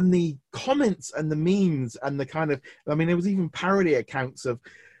 And the comments and the memes and the kind of, I mean, there was even parody accounts of,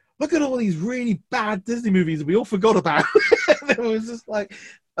 look at all these really bad Disney movies that we all forgot about. It was just like,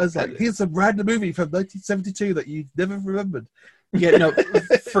 I was like, here's some random movie from 1972 that you never remembered. Yeah, no,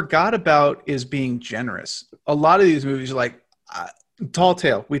 forgot about is being generous. A lot of these movies are like Tall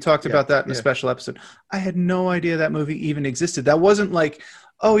Tale. We talked about that in a special episode. I had no idea that movie even existed. That wasn't like,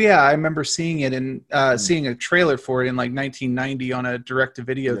 oh yeah, I remember seeing it and seeing a trailer for it in like 1990 on a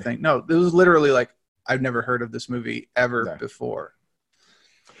direct-to-video thing. No, it was literally like, I've never heard of this movie ever before.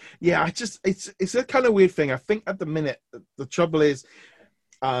 Yeah, it's a kind of weird thing. I think at the minute the trouble is,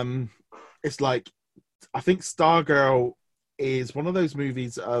 it's like, I think Stargirl is one of those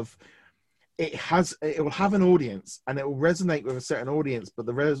movies of it will have an audience and it will resonate with a certain audience, but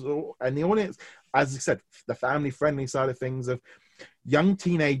the audience, as I said, the family friendly side of things of young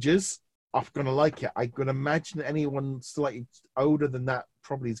teenagers are going to like it. I could imagine anyone slightly older than that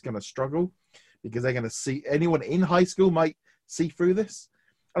probably is going to struggle because they're going to see anyone in high school might see through this.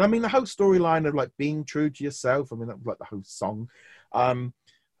 And I mean, the whole storyline of like being true to yourself, I mean, like the whole song,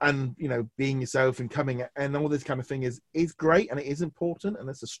 and, you know, being yourself and coming and all this kind of thing is great. And it is important. And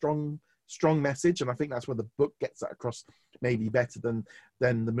it's a strong message. And I think that's where the book gets that across maybe better than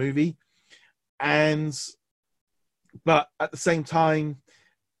the movie. But at the same time,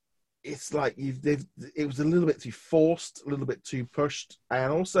 it's like it was a little bit too forced, a little bit too pushed.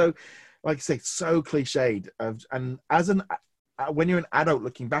 And also, like I say, so cliched. And when you're an adult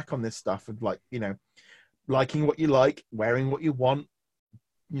looking back on this stuff and like, you know, liking what you like, wearing what you want,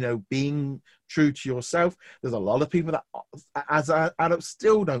 you know, being true to yourself. There's a lot of people that as adults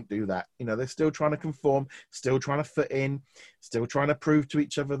still don't do that. You know, they're still trying to conform, still trying to fit in, still trying to prove to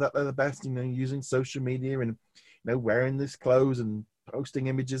each other that they're the best, you know, using social media and, you know, wearing this clothes and posting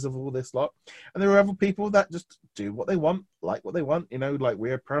images of all this lot. And there are other people that just do what they want, like what they want, you know, like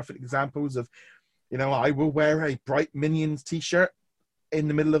we're perfect examples of, you know, I will wear a Bright Minions t-shirt in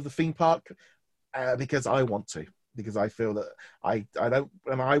the middle of the theme park because I want to. Because I feel that I don't,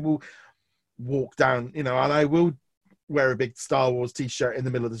 and I will walk down, you know, and I will wear a big Star Wars t-shirt in the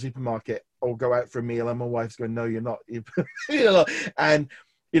middle of the supermarket or go out for a meal and my wife's going, no, you're not. You know, and,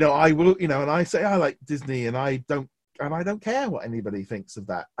 you know, I will, you know, and I say I like Disney and I don't care what anybody thinks of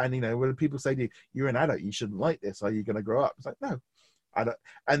that. And, you know, when people say to you, you're an adult, you shouldn't like this, are you going to grow up? It's like, no, I don't.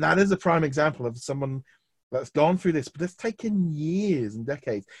 And that is a prime example of someone that's gone through this, but it's taken years and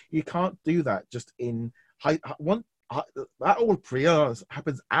decades. You can't do that just in that all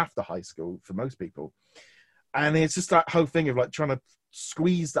happens after high school for most people, and it's just that whole thing of like trying to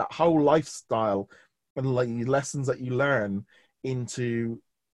squeeze that whole lifestyle and like lessons that you learn into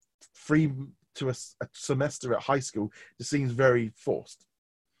a semester at high school just seems very forced.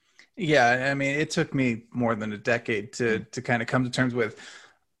 Yeah, I mean, it took me more than a decade to kind of come to terms with.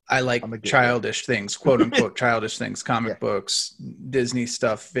 I like childish things, quote unquote, childish things, comic books, Disney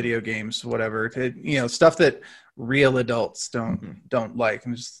stuff, video games, whatever. You know, stuff that real adults don't like.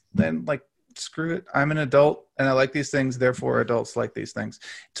 And just then like, screw it. I'm an adult and I like these things. Therefore, adults like these things.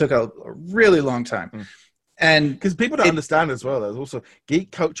 It took a really long time. And because people don't understand as well, there's also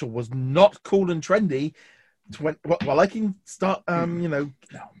geek culture was not cool and trendy. Liking you know,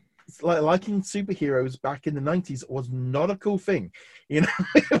 liking superheroes back in the 90s was not a cool thing, you know.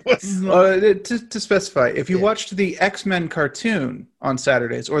 It was not... to specify, if you watched the X-Men cartoon on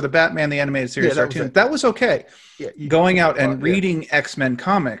Saturdays or the Batman the Animated Series cartoon, that was okay. Going out and reading X-Men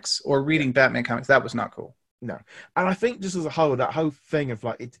comics or reading Batman comics, that was not cool. No. And I think just as a whole, that whole thing of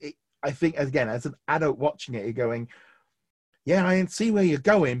like I think again as an adult watching it, you're going, yeah, I see where you're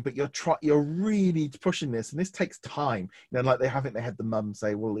going, but you're really pushing this, and this takes time. You know, like they had the mum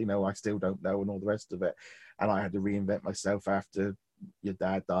say, well, you know, I still don't know, and all the rest of it, and I had to reinvent myself after your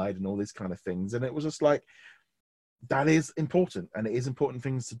dad died and all these kind of things. And it was just like, that is important, and it is important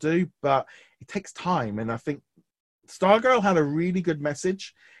things to do, but it takes time. And I think Stargirl had a really good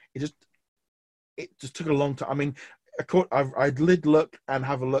message. It just took a long time. I mean, I did look and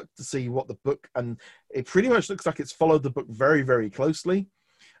have a look to see what the book, and it pretty much looks like it's followed the book very, very closely.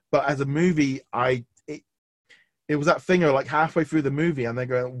 But as a movie, it was that thing of like halfway through the movie, and they're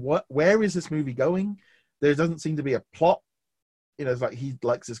going, "What? Where is this movie going?" There doesn't seem to be a plot. It's like he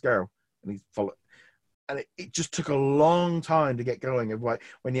likes this girl, and he's followed. And it just took a long time to get going. Of like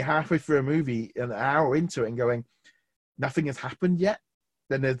when you're halfway through a movie, an hour into it, and going, nothing has happened yet.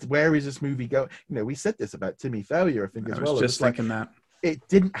 Then where is this movie going? We said this about Timmy Failure, I think, as well. I was just thinking that it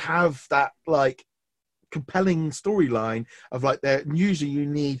didn't have that like compelling storyline of like usually you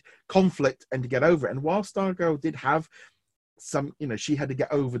need conflict and to get over it. And while Stargirl did have some, she had to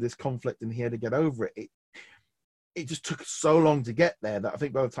get over this conflict and he had to get over it. It just took so long to get there that I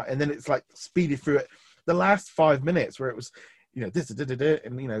think by the time, and then it's like speeded through it. The last 5 minutes where it was, this, and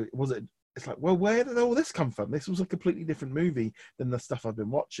it's like, well, where did all this come from? This was a completely different movie than the stuff I've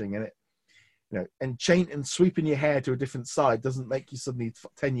been watching. And and sweeping your hair to a different side doesn't make you suddenly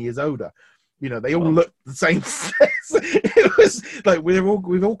 10 years older. They all look the same. It was like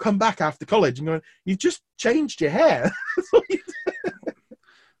we've all come back after college and going, you've just changed your hair.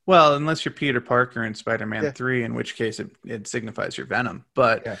 Well, unless you're Peter Parker in Spider-Man 3, in which case it signifies your Venom.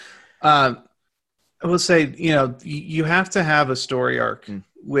 But I will say, you have to have a story arc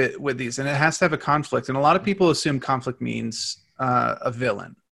with these, and it has to have a conflict. And a lot of people assume conflict means a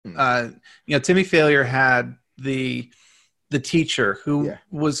villain. Timmy Failure had the teacher who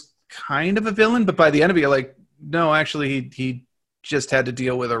was kind of a villain, but by the end of it, you're like, no, actually, he just had to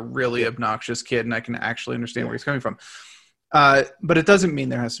deal with a really obnoxious kid, and I can actually understand where he's coming from. But it doesn't mean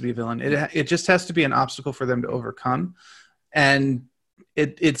there has to be a villain. It just has to be an obstacle for them to overcome. And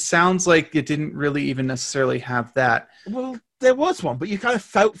it sounds like it didn't really even necessarily have that. Well, there was one, but you kind of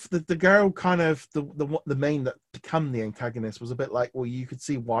felt that the girl, kind of the main that become the antagonist, was a bit like, well, you could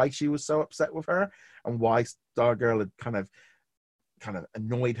see why she was so upset with her and why Stargirl had kind of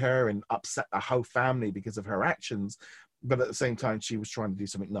annoyed her and upset the whole family because of her actions. But at the same time, she was trying to do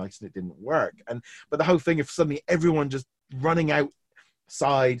something nice and it didn't work. But the whole thing of suddenly everyone just running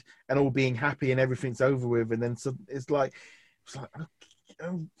outside and all being happy and everything's over with, and then it's like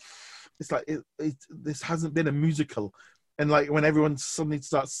this hasn't been a musical. And like when everyone suddenly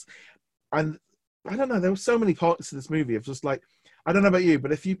starts, and I don't know, there were so many parts of this movie of just like, I don't know about you,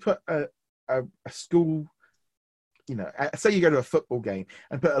 but if you put a school, say you go to a football game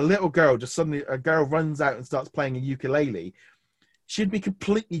and put a little girl, just suddenly a girl runs out and starts playing a ukulele, she'd be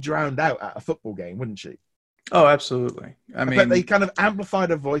completely drowned out at a football game, wouldn't she? Oh, absolutely. I mean, they kind of amplified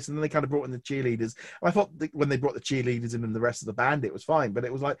her voice, and then they kind of brought in the cheerleaders. I thought when they brought the cheerleaders in and the rest of the band, it was fine, but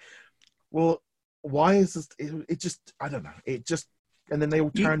it was like, well, why is this? It just, I don't know. It just, and then they all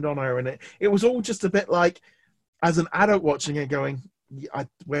turned on her, and it was all just a bit like, as an adult watching it, going, I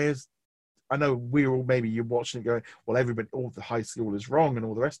know you're watching it going, well, everybody, all the high school is wrong and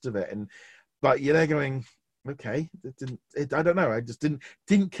all the rest of it. But you're there going, okay, I don't know. I just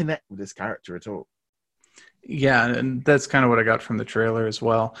didn't connect with this character at all. Yeah. And that's kind of what I got from the trailer as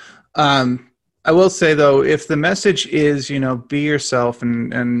well. I will say though, if the message is, be yourself,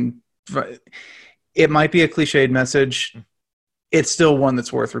 and it might be a cliched message, it's still one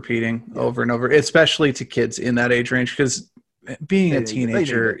that's worth repeating over and over, especially to kids in that age range, because being a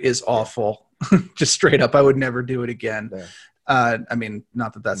teenager is awful. Just straight up, I would never do it again. I mean,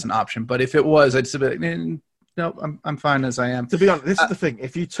 not that that's an option, but if it was, I'd just be like, no, I'm fine as I am. To be honest, this is the thing.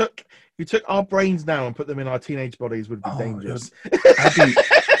 If you took our brains now and put them in our teenage bodies, would be dangerous.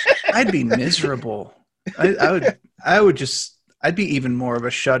 I'd be miserable. I'd be even more of a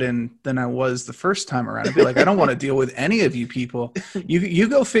shut-in than I was the first time around. I'd be like, I don't want to deal with any of you people. You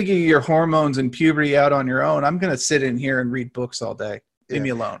go figure your hormones and puberty out on your own. I'm going to sit in here and read books all day. Leave me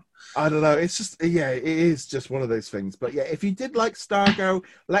alone. I don't know. It's just, it is just one of those things. But yeah, if you did like Stargirl,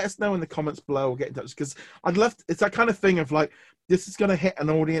 let us know in the comments below or get in touch, because I'd love to, it's that kind of thing of like, this is going to hit an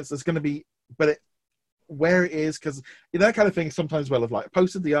audience that's going to be, but where it is, because that kind of thing is sometimes well of like,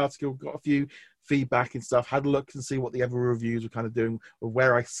 posted the article, got a few feedback and stuff, had a look and see what the other reviews were kind of doing, or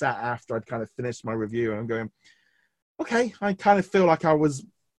where I sat after I'd kind of finished my review, and I'm going, okay, I kind of feel like I was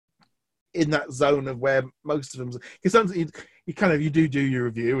in that zone of where most of them, because sometimes you do your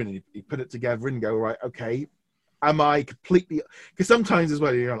review and you put it together and go, right, okay, am I completely, because sometimes as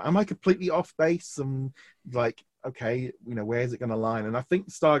well, am I completely off base, and like, okay, where is it going to line? And I think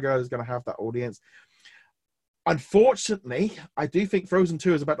Stargirl is going to have that audience. Unfortunately, I do think Frozen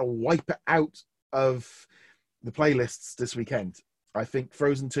 2 is about to wipe it out of the playlists this weekend. I think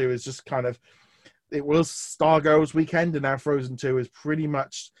Frozen 2 is just kind of, it was Stargirl's weekend, and now Frozen 2 is pretty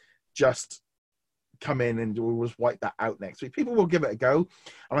much just come in and we'll just wipe that out next week. People will give it a go,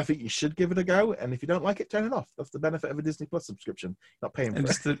 and I think you should give it a go. And if you don't like it, turn it off. That's the benefit of a Disney Plus subscription. Not paying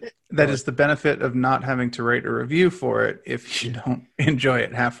for it. That is the benefit of not having to write a review for it if you don't enjoy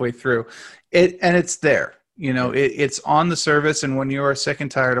it halfway through. And it's there. You know, it's on the service, and when you are sick and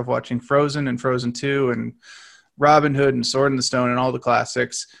tired of watching Frozen and Frozen 2 and Robin Hood and Sword in the Stone and all the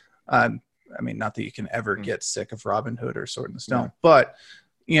classics, I mean, not that you can ever get sick of Robin Hood or Sword in the Stone, but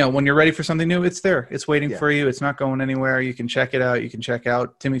you know, when you're ready for something new, it's there. It's waiting for you. It's not going anywhere. You can check it out. You can check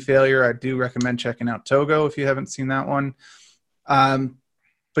out Timmy Failure. I do recommend checking out Togo if you haven't seen that one.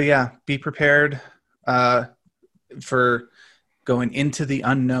 But yeah, be prepared for going into the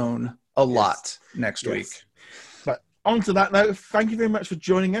unknown a lot next week. But on to that note, thank you very much for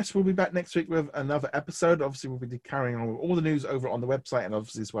joining us. We'll be back next week with another episode. Obviously, we'll be carrying on with all the news over on the website, and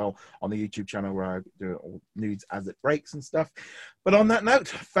obviously as well on the YouTube channel where I do all news as it breaks and stuff. But on that note,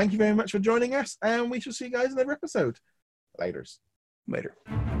 thank you very much for joining us, and we shall see you guys in another episode. Later.